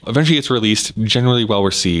worried. Eventually it's released, generally well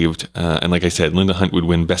received. And like I said, Linda Hunt would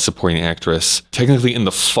win Best Supporting Actress technically in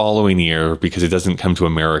the following year because it doesn't come to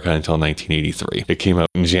America until 1983. It came out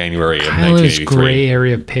in January of 1983. Gray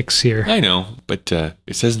area picks here. I know, but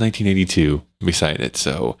it says 1982 beside it.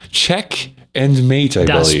 So check and mate, I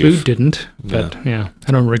Das believe. Boot didn't, but I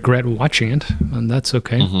don't regret watching it, and that's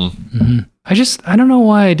okay. I don't know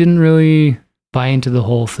why I didn't really buy into the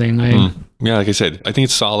whole thing. Yeah, like I said, I think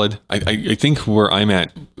it's solid. I think where I'm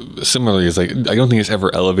at similarly is like, I don't think it's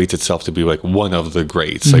ever elevates itself to be like one of the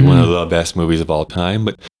greats, like one of the best movies of all time.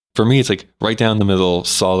 But for me, it's like right down the middle,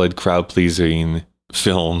 solid, crowd-pleasing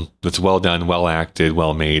film that's well done, well acted,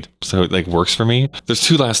 well made. So it like works for me. There's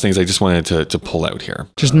 2 last things I just wanted to pull out here.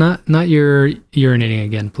 Just not your urinating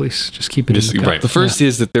again, please. Just keep it in the cup. Right. The first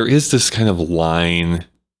is that there is this kind of line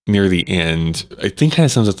near the end, I think kind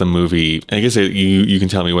of sums up the movie. I guess you can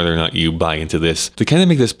tell me whether or not you buy into this. They kind of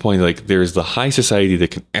make this point, like there's the high society that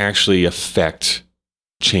can actually affect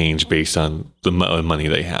change based on the money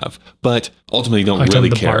they have, but ultimately don't really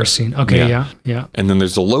care. Bar scene. Okay, yeah. And then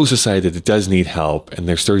there's the low society that does need help, and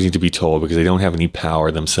they're starting to be told because they don't have any power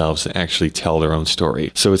themselves to actually tell their own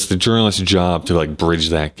story. So it's the journalist's job to like bridge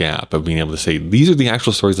that gap of being able to say, these are the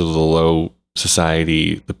actual stories of the low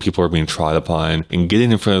society, the people are being trod upon, and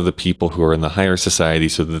getting in front of the people who are in the higher society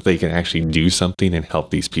so that they can actually do something and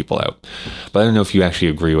help these people out. But I don't know if you actually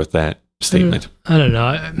agree with that statement. I don't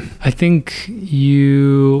know. I think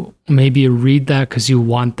you maybe read that because you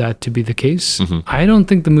want that to be the case. I don't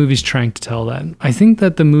think the movie's trying to tell that. I think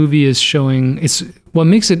that the movie is showing, what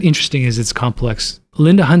makes it interesting is it's complex.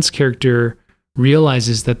 Linda Hunt's character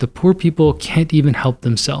realizes that the poor people can't even help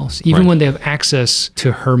themselves, even when they have access to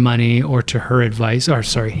her money or to her advice,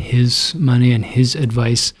 his money and his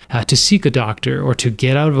advice, to seek a doctor or to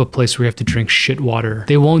get out of a place where you have to drink shit water.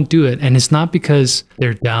 They won't do it. And it's not because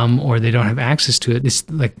they're dumb or they don't have access to it. It's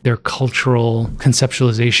like their cultural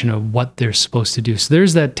conceptualization of what they're supposed to do. So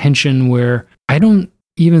there's that tension where I don't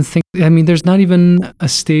even think, there's not even a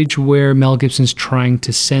stage where Mel Gibson's trying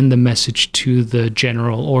to send the message to the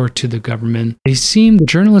general or to the government. The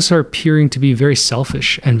journalists are appearing to be very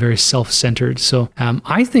selfish and very self-centered. So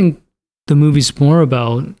I think the movie's more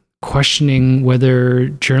about questioning whether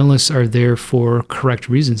journalists are there for correct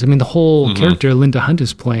reasons. The whole character Linda Hunt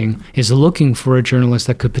is playing is looking for a journalist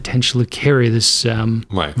that could potentially carry this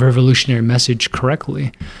revolutionary message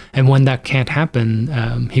correctly. And when that can't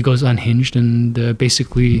happen, he goes unhinged and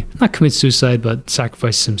basically not commits suicide, but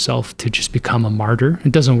sacrifices himself to just become a martyr.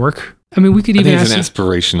 It doesn't work. We could even ask... it's an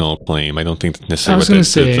aspirational claim. I don't think that's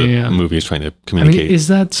necessarily what the movie is trying to communicate. Is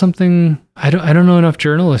that something... I don't know enough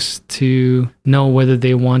journalists to know whether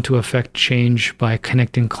they want to affect change by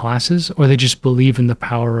connecting classes or they just believe in the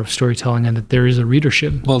power of storytelling and that there is a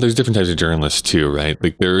readership. Well, there's different types of journalists too, right?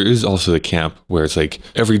 Like there is also the camp where it's like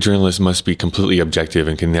every journalist must be completely objective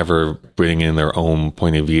and can never bring in their own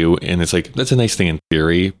point of view. And it's like, that's a nice thing in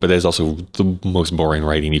theory, but that is also the most boring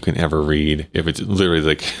writing you can ever read. If it's literally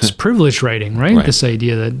like... It's privileged writing, right? This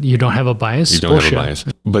idea that you don't have a bias. You don't have a bias.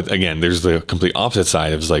 But again, there's the complete opposite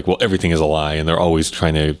side of like, well, everything is a lie and they're always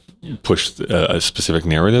trying to push a specific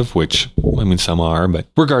narrative, which some are, but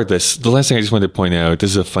regardless, the last thing I just wanted to point out,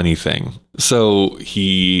 this is a funny thing. So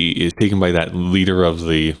he is taken by that leader of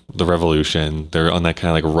the revolution. They're on that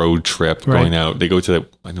kind of like road trip going out. They go to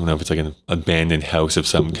that, I don't know if it's like an abandoned house of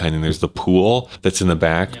some kind, and there's the pool that's in the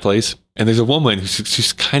back place. And there's a woman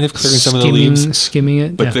she's kind of clearing some of the leaves. Skimming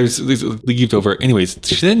it. But there's leaves over. Anyways,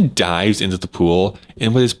 she then dives into the pool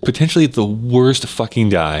in what is potentially the worst fucking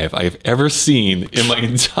dive I've ever seen in my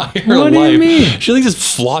entire life. What do you mean? She like just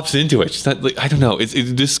flops into it. She's not like, I don't know. It's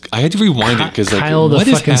just, I had to rewind it because like, Kyle, what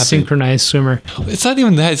the is fucking happening? synchronized swimmer. It's not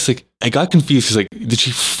even that. It's like, I got confused. She's like, did she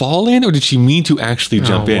fall in or did she mean to actually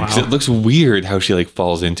jump in? Because it looks weird how she like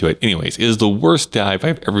falls into it. Anyways, it is the worst dive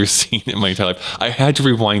I've ever seen in my entire life. I had to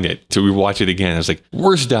rewind it to rewatch it again. I was like,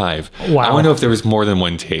 worst dive. Wow. I want to know if there was more than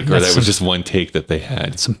one take or that was just one take that they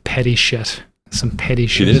had. Some petty shit.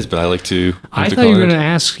 It is, but I like to. I thought you were going to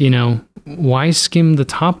ask, why skim the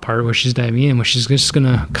top part where she's diving in, where she's just going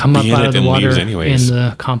to come up out of the water in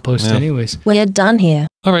the compost anyways. We're done here.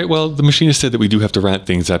 All right, well, the machinist said that we do have to wrap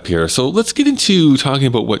things up here. So let's get into talking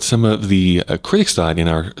about what some of the critics thought in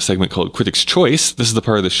our segment called Critics' Choice. This is the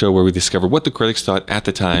part of the show where we discover what the critics thought at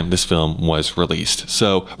the time this film was released.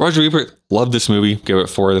 So Roger Ebert loved this movie, gave it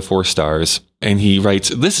 4 out of 4 stars. And he writes,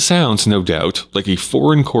 "This sounds, no doubt, like a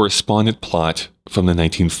foreign correspondent plot from the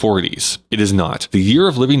 1940s. It is not. The Year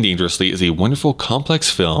of Living Dangerously is a wonderful,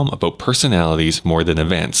 complex film about personalities more than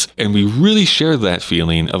events, and we really share that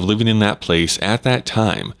feeling of living in that place at that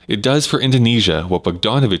time. It does for Indonesia what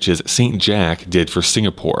Bogdanovich's St. Jack did for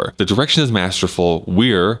Singapore. The direction is masterful.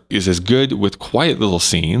 Weir is as good with quiet little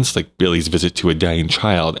scenes, like Billy's visit to a dying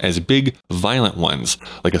child, as big, violent ones,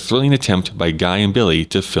 like a thrilling attempt by Guy and Billy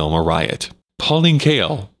to film a riot." Pauline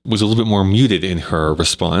Kael was a little bit more muted in her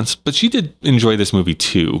response, but she did enjoy this movie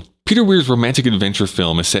too. Peter Weir's romantic adventure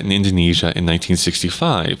film is set in Indonesia in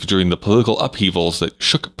 1965 during the political upheavals that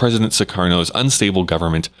shook President Sukarno's unstable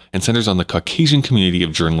government and centers on the Caucasian community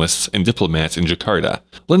of journalists and diplomats in Jakarta.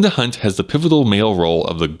 Linda Hunt has the pivotal male role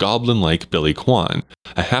of the goblin-like Billy Kwan,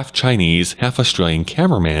 a half-Chinese, half-Australian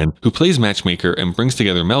cameraman who plays matchmaker and brings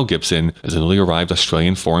together Mel Gibson as a newly arrived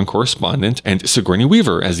Australian foreign correspondent and Sigourney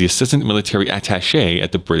Weaver as the assistant military attaché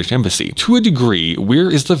at the British Embassy. To a degree,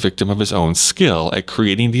 Weir is the victim of his own skill at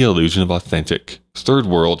creating the illusion of authentic third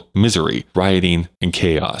world misery, rioting, and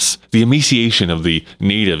chaos. The emaciation of the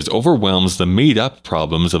natives overwhelms the made-up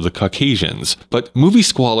problems of the Caucasians. But movie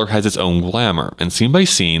squalor has its own glamour, and scene by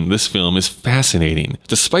scene, this film is fascinating.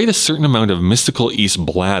 Despite a certain amount of mystical East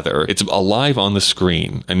blather, it's alive on the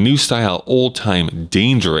screen. A new-style, old-time,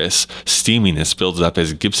 dangerous steaminess builds up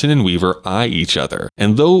as Gibson and Weaver eye each other.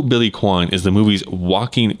 And though Billy Kwan is the movie's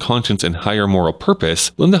walking conscience and higher moral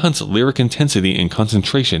purpose, Linda Hunt's lyric intensity and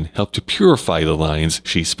concentration help to purify the lines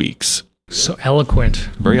she speaks. So eloquent.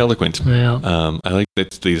 Very eloquent. Yeah. I like that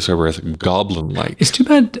they describe her as goblin-like. It's too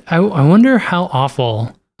bad. I wonder how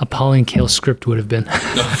awful a Pauline Kael script would have been.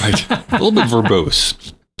 Oh, right. A little bit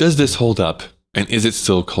verbose. Does this hold up? And is it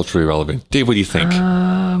still culturally relevant? Dave, what do you think?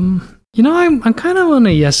 I'm kind of on a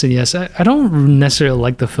yes and yes. I don't necessarily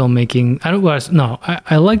like the filmmaking. I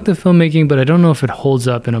like the filmmaking, but I don't know if it holds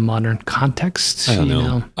up in a modern context. I don't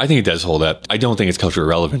know. I think it does hold up. I don't think it's culturally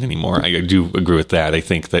relevant anymore. I do agree with that. I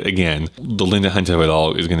think that, again, the Linda Hunt of it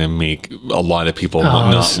all is going to make a lot of people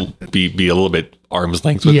not be a little bit arm's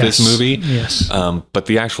length with this movie. Yes. But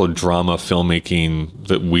the actual drama filmmaking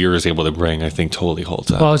that Weir is able to bring, I think totally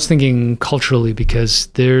holds up. Well, I was thinking culturally because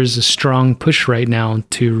there's a strong push right now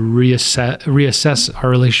to reassess our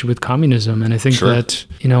relationship with communism. And I think that,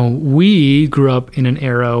 we grew up in an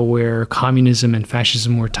era where communism and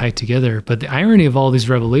fascism were tied together. But the irony of all these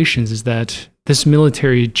revelations is that this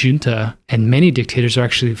military junta and many dictators are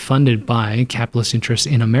actually funded by capitalist interests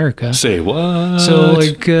in America. Say what? So,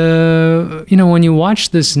 when you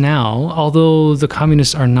watch this now, although the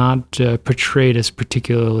communists are not portrayed as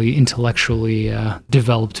particularly intellectually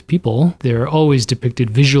developed people, they're always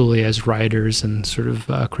depicted visually as rioters and sort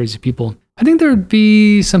of crazy people. I think there would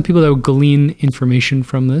be some people that would glean information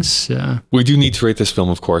from this. We do need to rate this film,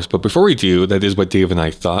 of course, but before we do, that is what Dave and I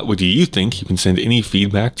thought. What do you think? You can send any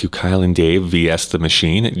feedback to Kyle and Dave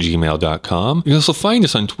vsthemachine@gmail.com. You can also find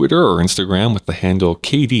us on Twitter or Instagram with the handle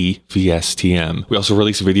KDVSTM. We also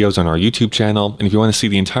release videos on our YouTube channel, and if you want to see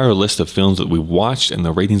the entire list of films that we watched and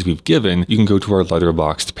the ratings we've given, you can go to our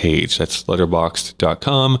Letterboxd page. That's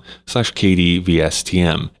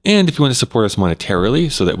letterboxd.com/KDVSTM. And if you want to support us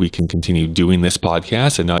monetarily so that we can continue doing this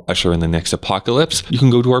podcast and not usher in the next apocalypse, you can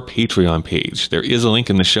go to our Patreon page. There is a link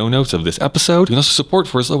in the show notes of this episode. You can also support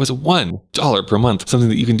for as low as $1 per month. Something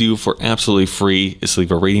that you can do for absolutely free is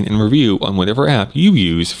leave a rating and review on whatever app you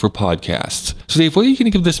use for podcasts. So Dave, what are you going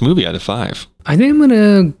to give this movie out of 5? I think I'm going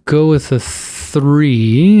to go with a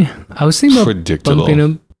 3. I was thinking about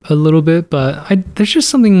bumping a little bit, but there's just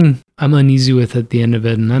something I'm uneasy with at the end of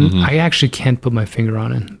it, and I actually can't put my finger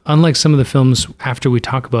on it. Unlike some of the films after we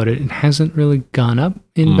talk about it, it hasn't really gone up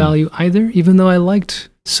in value either, even though I liked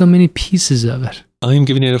so many pieces of it. I'm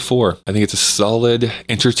giving it a 4. I think it's a solid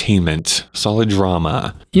entertainment, solid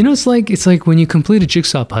drama. It's like when you complete a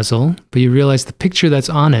jigsaw puzzle, but you realize the picture that's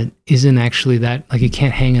on it isn't actually that, like you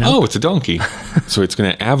can't hang it up. Oh, it's a donkey. So it's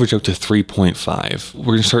going to average out to 3.5. We're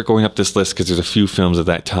going to start going up this list because there's a few films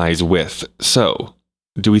that ties with. So,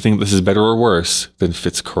 do we think this is better or worse than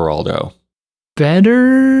Fitzcarraldo?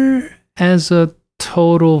 Better as a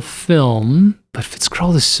total film, but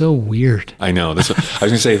Fitzcarraldo is so weird. I know. That's what, I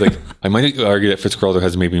was going to say, I might argue that Fitzcarraldo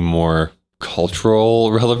has maybe more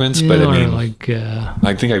cultural relevance, but I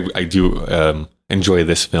think I do enjoy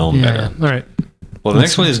this film better. All right. Well, the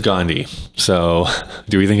next one is Gandhi. So,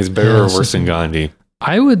 do we think it's better or worse than Gandhi?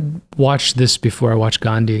 I would watch this before I watch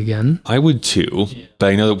Gandhi again. I would too, but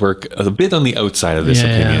I know that we're a bit on the outside of this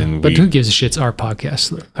opinion. But who gives a shit? It's our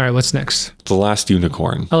podcast. All right, what's next? The Last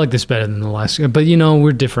Unicorn. I like this better than the last, but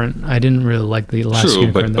we're different. I didn't really like the last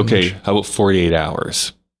Unicorn. True, but okay, how about 48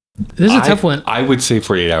 Hours? This is a tough one. I would say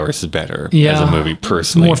 48 Hours is better as a movie,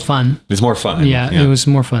 personally. More fun. It's more fun. Yeah, it was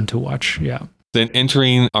more fun to watch, Then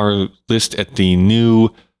entering our list at the new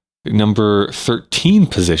number 13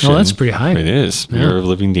 position. Oh, that's pretty high. It is. We are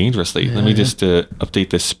living dangerously. Let me just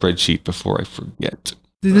update this spreadsheet before I forget.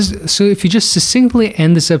 So if you just succinctly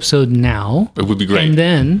end this episode now, it would be great.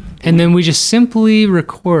 And then we just simply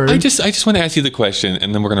record. I just want to ask you the question,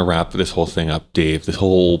 and then we're going to wrap this whole thing up, Dave. This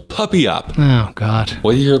whole puppy up. Oh God.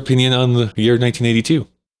 What is your opinion on the year 1982?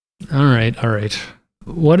 All right.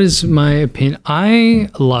 What is my opinion? I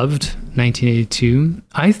loved 1982.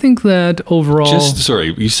 I think that overall...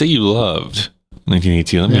 you say you loved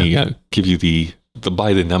 1982. Let me give you the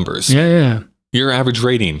by the numbers. Yeah. Your average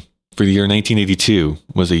rating for the year 1982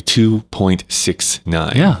 was a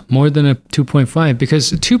 2.69. Yeah, more than a 2.5,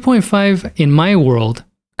 because 2.5 in my world,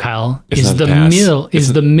 Kyle, is the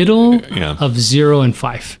middle of 0 and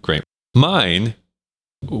 5. Great. Mine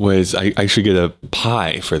was I should get a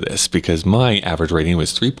pie for this because my average rating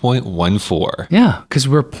was 3.14. Yeah, because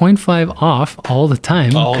we're 0.5 off all the time.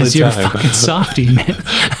 Because you're a fucking softie, man.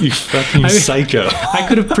 You fucking psycho. I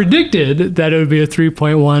could have predicted that it would be a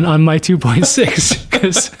 3.1 on my 2.6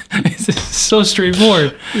 because it's so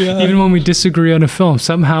straightforward. Yeah. Even when we disagree on a film,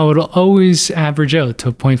 somehow it'll always average out to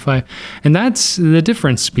a 0.5. And that's the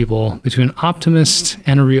difference, people, between an optimist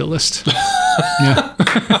and a realist. Yeah.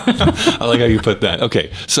 I like how you put that.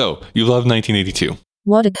 Okay, so you love 1982.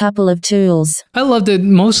 What a couple of tools. I loved it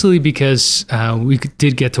mostly because we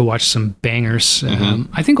did get to watch some bangers.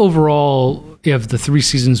 I think overall, of the 3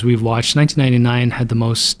 seasons we've watched, 1999 had the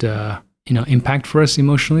most impact for us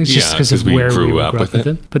emotionally. It's just Yeah, because of 'cause we where we grew grew up up with with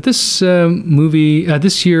it. it. But this movie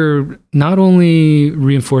this year not only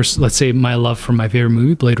reinforced, let's say, my love for my favorite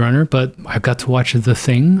movie, Blade Runner, but I got to watch The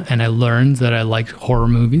Thing, and I learned that I like horror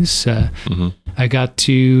movies. I got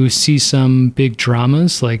to see some big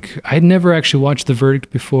dramas. Like, I'd never actually watched The Verdict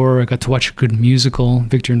before. I got to watch a good musical,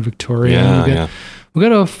 Victor and Victoria. Yeah, We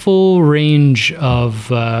got a full range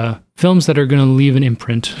of films that are going to leave an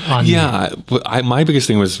imprint on me. Yeah, but my biggest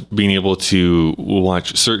thing was being able to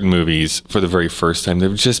watch certain movies for the very first time.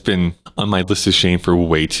 They've just been on my list of shame for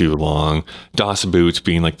way too long. Das Boot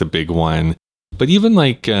being like the big one. But even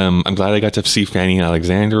like, I'm glad I got to see Fanny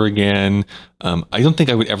Alexander again. I don't think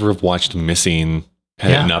I would ever have watched Missing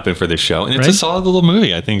had it not been for this show. And it's a solid little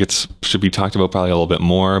movie. I think it should be talked about probably a little bit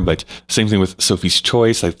more. But same thing with Sophie's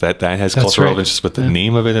Choice. Like that has cultural relevance just with the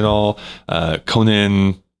name of it at all.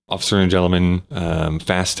 Conan, Officer and Gentleman,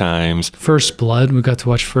 Fast Times. First Blood. We got to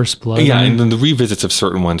watch First Blood. Yeah, and then the revisits of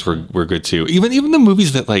certain ones were good too. Even the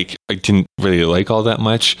movies that like I didn't really like all that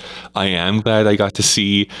much, I am glad I got to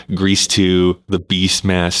see Grease 2, The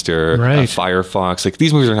Beastmaster, Firefox. Like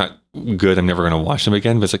these movies are not good. I'm never going to watch them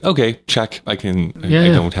again, but it's like, okay, check. I can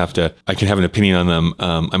don't have to, I can have an opinion on them.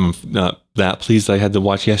 I'm not that pleased I had to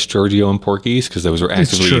watch Yes, Giorgio and Porky's because those were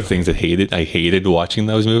actively things that I hated watching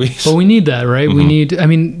those movies. But we need that, right? We need,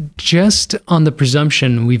 just on the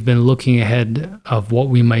presumption we've been looking ahead of what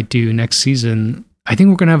we might do next season, I think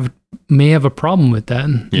we're going to may have a problem with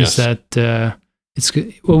that. Yes. Is that, it's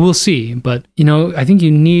good. Well, we'll see. But, I think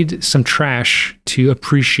you need some trash to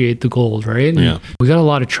appreciate the gold, right? Yeah. We got a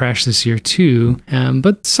lot of trash this year too.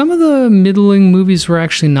 But some of the middling movies were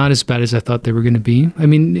actually not as bad as I thought they were going to be. I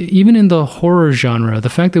mean, even in the horror genre, the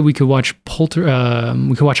fact that we could watch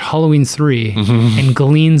Halloween 3 and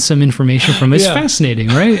glean some information from it is fascinating,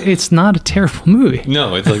 right? It's not a terrible movie.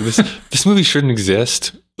 No, it's like this movie shouldn't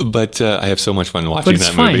exist. But I have so much fun watching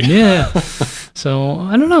that movie. Yeah. So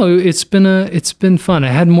I don't know. It's been fun. I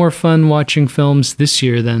had more fun watching films this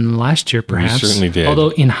year than last year, perhaps. You certainly did.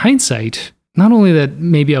 Although in hindsight, not only that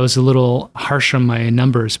maybe I was a little harsh on my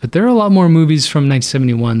numbers, but there are a lot more movies from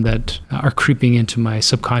 1971 that are creeping into my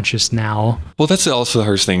subconscious now. Well, that's also the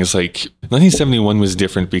hardest thing. Is like 1971 was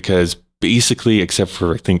different because basically, except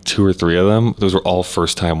for I think 2 or 3 of them, those were all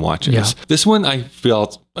first-time watches. Yeah. This one, I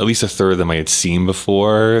felt at least a third of them I had seen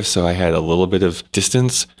before, so I had a little bit of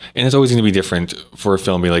distance. And it's always going to be different for a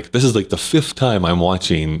film. Be like, this is like the 5th time I'm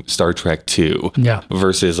watching Star Trek 2. Yeah.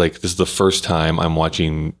 Versus like this is the first time I'm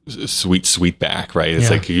watching Sweetback, right?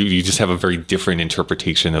 It's like you just have a very different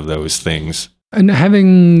interpretation of those things. And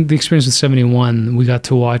having the experience with 71, we got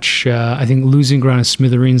to watch, I think, Losing Ground and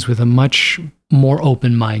Smithereens with a much more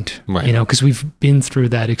open mind, right? Because we've been through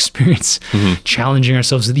that experience, challenging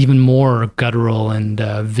ourselves with even more guttural and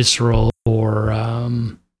visceral or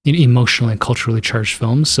emotionally and culturally charged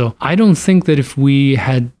films. So I don't think that if we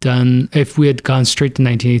had gone straight to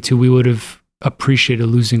 1982, we would have appreciated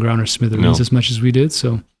Losing Ground or Smithereens as much as we did.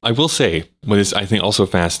 So I will say, what is I think also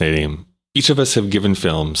fascinating, each of us have given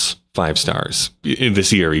films 5 stars.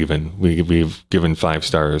 This year even, we've given 5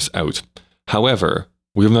 stars out. However,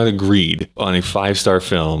 we have not agreed on a 5-star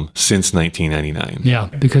film since 1999. Yeah,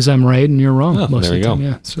 because I'm right and you're wrong most there of you the time. go.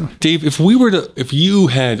 Yeah, so. Dave, if you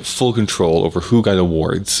had full control over who got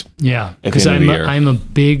awards, because I'm a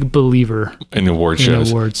big believer in award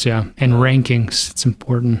shows, and rankings. It's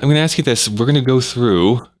important. I'm going to ask you this: we're going to go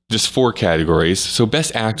through just 4 categories. So,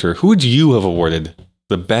 Best Actor, who would you have awarded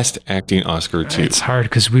the Best Acting Oscar to? It's hard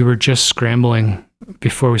because we were just scrambling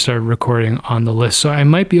before we started recording on the list. So I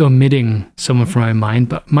might be omitting someone from my mind,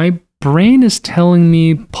 but my brain is telling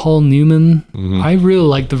me Paul Newman. I really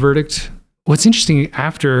like The Verdict. What's interesting,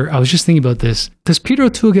 after I was just thinking about this, does Peter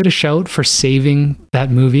O'Toole get a shout for saving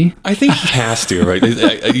that movie? I think he has to, right?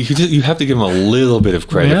 You have to give him a little bit of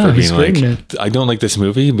credit for being like, I don't like this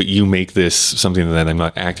movie, but you make this something that I'm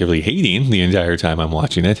not actively hating the entire time I'm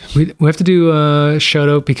watching it. We have to do a shout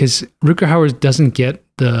out because Rutger Hauer doesn't get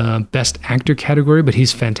the Best Actor category, but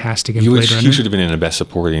he's fantastic in Blade Runner. He should have been in a Best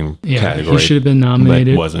Supporting category. He should have been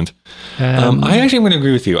nominated. But wasn't. I actually am going to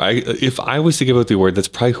agree with you. If I was to give out the award, that's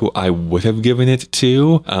probably who I would have given it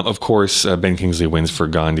to. Of course, Ben Kingsley wins for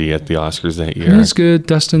Gandhi at the Oscars that year. He's good.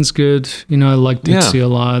 Dustin's good. I like Dixie a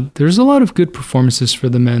lot. There's a lot of good performances for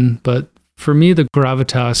the men, but for me, the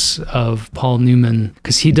gravitas of Paul Newman,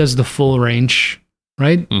 because he does the full range,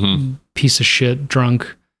 right? Piece of shit,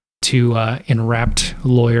 drunk, to enwrapped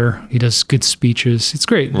lawyer. He does good speeches. It's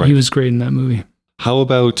great. Right. He was great in that movie. How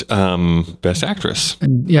about Best Actress?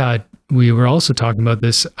 And we were also talking about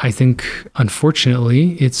this. I think,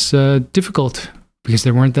 unfortunately, it's difficult because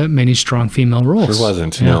there weren't that many strong female roles. There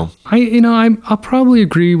wasn't, no. I'll probably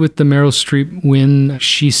agree with the Meryl Streep win.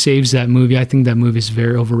 She saves that movie. I think that movie is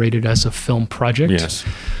very overrated as a film project. Yes.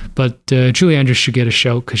 But Julie Andrews should get a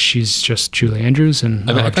shout because she's just Julie Andrews. And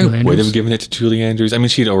I would have given it to Julie Andrews. I mean,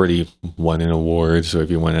 she'd already won an award, so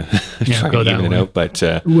if you want to try and even it out. But,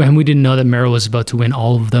 and we didn't know that Meryl was about to win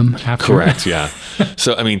all of them after. Correct, yeah.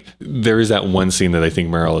 So, I mean, there is that one scene that I think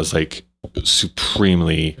Meryl is like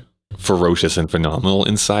supremely ferocious and phenomenal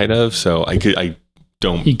inside of. So I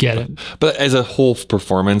don't. You get it. But as a whole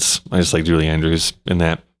performance, I just like Julie Andrews in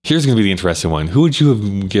that. Here's going to be the interesting one. Who would you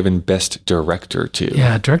have given Best Director to?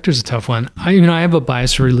 Yeah, director's a tough one. I have a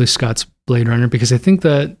bias for Ridley Scott's Blade Runner because I think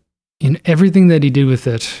that in everything that he did with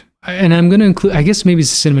it, and I'm going to include, I guess maybe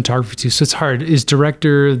it's cinematography too, so it's hard. Is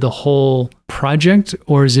director the whole project,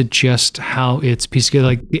 or is it just how it's pieced together?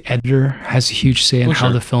 Like the editor has a huge say in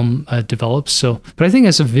how the film develops. So, but I think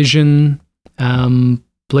as a vision,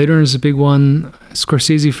 Blade Runner is a big one.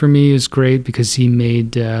 Scorsese for me is great because he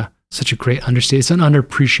made such a great understated, it's an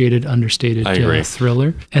underappreciated, understated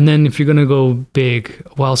thriller. And then if you're going to go big,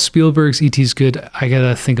 while Spielberg's E.T. is good, I got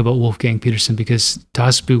to think about Wolfgang Petersen because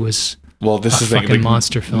Das Boot was this is a fucking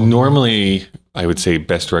monster film. Normally, I would say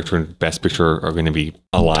Best Director and Best Picture are going to be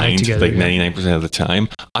aligned together, 99% of the time.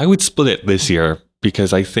 I would split it this year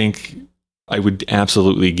because I think I would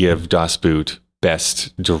absolutely give Das Boot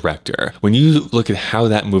Best Director. When you look at how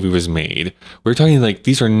that movie was made, we're talking like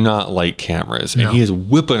these are not light cameras, and he is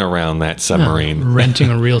whipping around that submarine, renting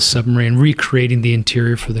a real submarine, recreating the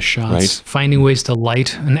interior for the shots, finding ways to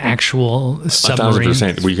light an actual submarine,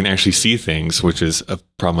 1,000%, where you can actually see things, which is a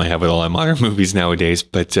problem I have with a lot of modern movies nowadays.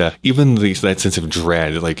 But even that sense of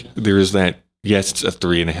dread, like there is that. Yes, it's a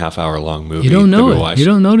 3.5 hour long movie. You don't know it. You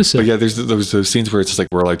don't notice it. But yeah, there's those scenes where it's just like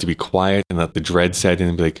we're allowed to be quiet and let the dread set in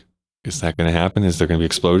and be like, is that going to happen? Is there going to be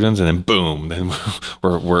explosions? And then boom, then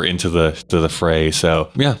we're into the fray. So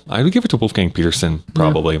yeah, I would give it to Wolfgang Petersen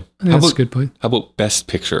probably. Yeah, that's a good point. How about Best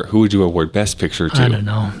Picture? Who would you award Best Picture to? I don't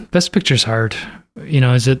know. Best Picture's hard.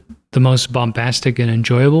 Is it the most bombastic and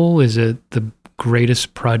enjoyable? Is it the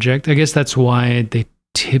greatest project? I guess that's why they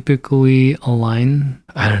typically align.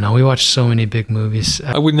 I don't know. We watch so many big movies.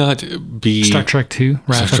 I would not be... Star Trek 2.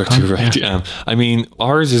 Star Trek 2, right. Yeah. I mean,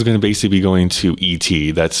 ours is going to basically be going to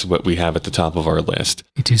E.T. That's what we have at the top of our list.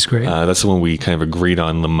 E.T.'s great. That's the one we kind of agreed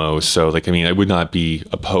on the most. So, I would not be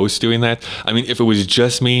opposed to doing that. I mean, if it was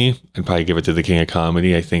just me, I'd probably give it to The King of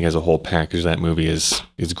Comedy. I think as a whole package, that movie is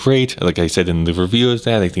great. Like I said in the review of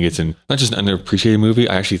that, I think it's not just an underappreciated movie.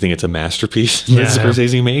 I actually think it's a masterpiece that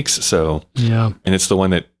Scorsese makes. So, yeah. And it's the one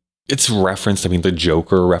that it's referenced. I mean, the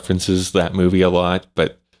Joker references that movie a lot,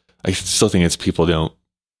 but I still think it's people don't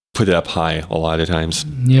put it up high a lot of times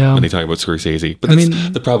when they talk about Scorsese. But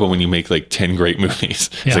that's the problem when you make like 10 great movies.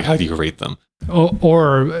 It's like, how do you rate them?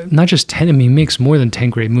 Or not just 10. I mean, he makes more than 10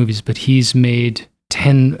 great movies, but he's made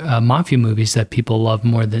 10 mafia movies that people love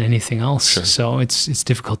more than anything else. Sure. So it's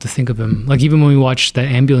difficult to think of him. Like even when we watched that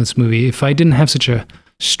Ambulance movie, if I didn't have such a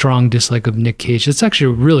strong dislike of Nick Cage, it's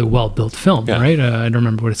actually a really well-built film, right? I don't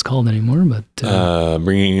remember what it's called anymore, but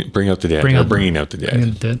Bringing Out the Dead. Bringing Out the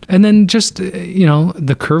Dead. And then just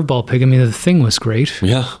the curveball pick. I mean, The Thing was great.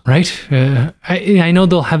 Yeah. Right. I know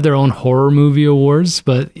they'll have their own horror movie awards,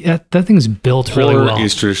 but that thing's built really well. Horror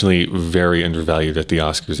is traditionally very undervalued at the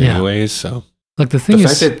Oscars, anyways. So like the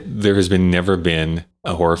fact that there has never been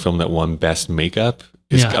a horror film that won Best Makeup.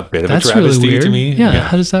 It's a bit of a travesty really to me. Yeah,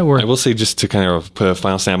 how does that work? I will say, just to kind of put a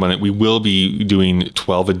final stamp on it, we will be doing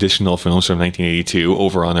 12 additional films from 1982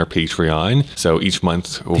 over on our Patreon. So each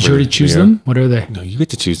month over Did you already choose them? What are they? No, you get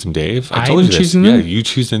to choose them, Dave. I told you this. Yeah, you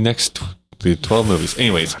choose the 12 movies.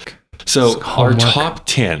 Anyways, so our top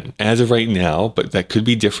 10 as of right now, but that could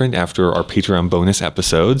be different after our Patreon bonus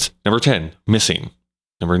episodes. Number 10, Missing.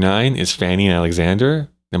 Number 9 is Fanny and Alexander.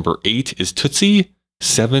 Number 8 is Tootsie.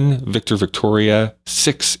 7, Victor Victoria.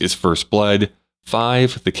 6 is First Blood.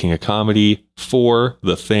 5, The King of Comedy. 4,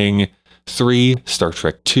 The Thing. 3, Star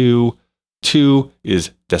Trek 2. 2 is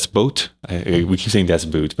Das Boot. We keep saying Das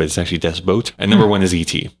Boot, but it's actually Das Boot. And number 1 is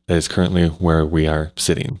E.T. That is currently where we are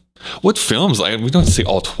sitting. What films? We don't say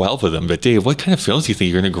all 12 of them, but Dave, what kind of films do you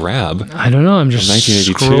think you're going to grab? I don't know. I'm just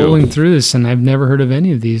scrolling through this, and I've never heard of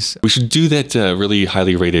any of these. We should do that really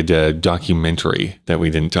highly rated documentary that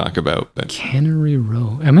we didn't talk about. But Cannery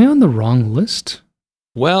Row. Am I on the wrong list?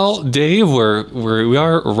 Well, Dave, we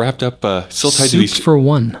are wrapped up. Still tied to these. For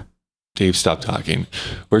one. Dave, stop talking.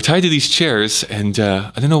 We're tied to these chairs, and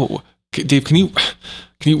I don't know. Dave, can you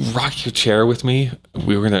rock your chair with me?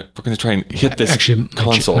 We're gonna try and hit this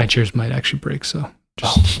console. My chairs might actually break, so.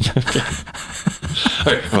 Okay.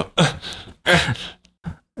 All right.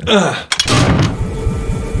 Well.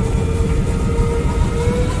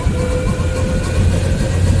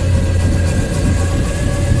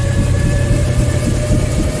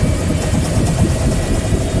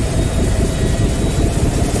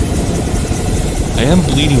 I am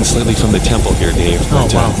bleeding slightly from the temple here, Dave. Oh,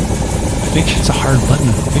 But, wow. I think It's a hard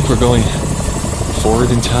button. we're going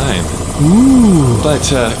forward in time. Ooh. But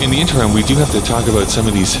in the interim, we do have to talk about some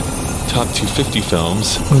of these top 250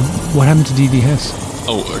 films. What happened to DDS?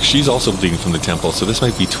 Oh, she's also bleeding from the temple, so this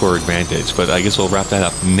might be to her advantage. But I guess we'll wrap that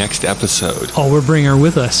up next episode. Oh, we're bringing her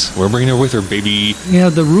with us. We're bringing her with her, baby. Yeah,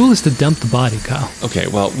 the rule is to dump the body, Kyle. Okay,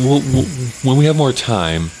 well, when we have more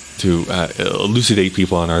time to elucidate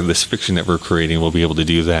people on this fiction that we're creating, we'll be able to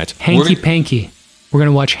do that. Hanky Panky. We're going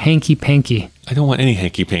to watch Hanky Panky. I don't want any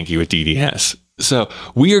hanky panky with DDS. So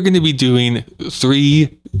we are going to be doing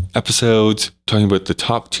 3 episodes talking about the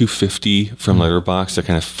top 250 from Letterboxd to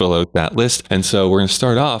kind of fill out that list. And so we're going to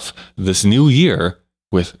start off this new year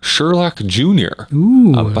with Sherlock Jr.,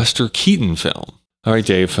 Ooh. a Buster Keaton film. All right,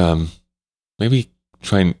 Dave, maybe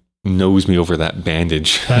try and nose me over that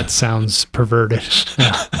bandage. That sounds perverted.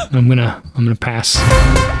 Yeah, I'm gonna pass.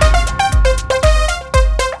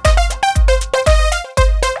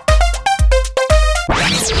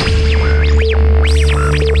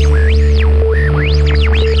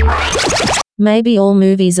 Maybe all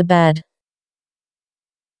movies are bad.